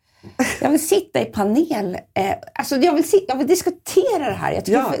idag. Jag vill sitta i panel, jag vill diskutera det här. Jag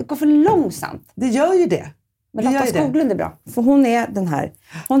tycker det går för långsamt. Det gör ju det. Men Lotta Skoglund är bra. För hon är den här.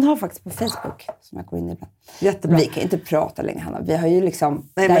 Hon har faktiskt på Facebook, som jag går in i ibland. Jättebra. Vi kan inte prata längre, Hanna. Vi har ju liksom,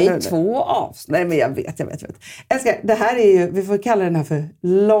 det här är ju 2 avsnitt. Nej, men jag vet. Det här är ju, vi får kalla den här för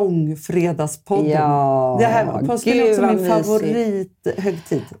Långfredagspodden. Ja. Det här påsken är också min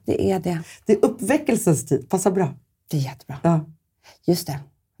favorithögtid. Det är det. Det är uppväckelsens tid. Passar bra. Det är jättebra. Ja. Just det.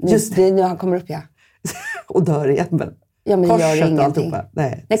 Det är nu han kommer upp, och dör igen. Ja, men korset gör ingenting.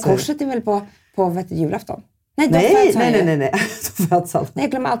 Nej, korset är väl på julafton? Nej.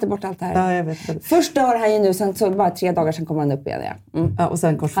 Jag glömmer alltid bort allt det här. Ja, jag vet. Först dör han ju nu, sen så bara 3 dagar sen kommer han upp igen. Ja, och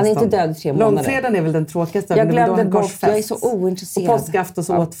sen han är inte död 3 månader. Långfredagen är väl den tråkigaste. Jag glömde bort, jag är så ointresserad. Och påskafton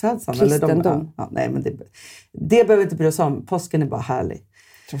så åtföds han. Kristendom. Nej, men det behöver inte bry oss om. Påsken är bara härlig.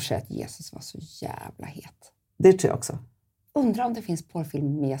 Jag tror att Jesus var så jävla het. Det tror jag också. Undrar om det finns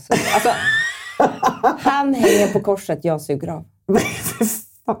porrfilm med Jesus. Alltså, han hänger på korset, jag suger av.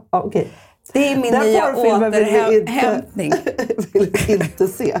 Okej. Det är min nya återhämtning. Vill inte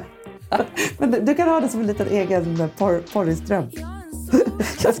se. Men du kan ha det som en liten egen porriström.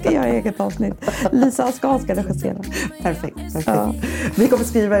 Jag ska göra eget avsnitt. Lisa Askan ska regissera. Perfekt. Ja. Vi kommer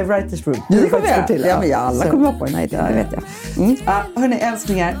skriva i Writers Room. Det kommer vi. Ja, men alla kommer vara på den här idén, det vet jag. Ja, hörni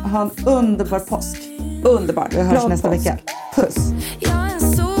älsklingar, ha en underbar påsk. Underbar. Vi hörs nästa vecka. Puss. Jag är en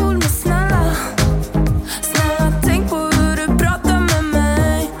sol med snälla. Snälla, tänk på hur du pratar med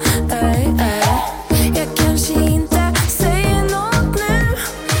mig. Jag kanske inte säger något nu,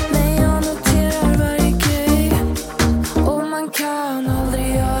 men jag noterar varje grej. Och man kan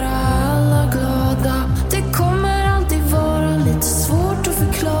aldrig göra alla glada. Det kommer alltid vara lite svårt att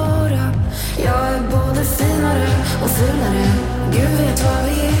förklara. Jag är både finare och fulare. Gud vet vad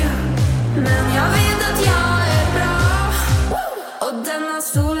vi är. Men jag vet att jag är bra. Och denna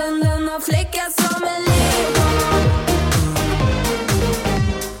solen, den har fläckats som en leopard.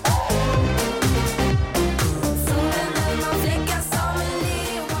 Solen, den har fläckats som en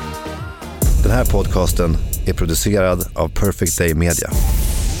leopard. Den här podcasten är producerad av Perfect Day Media.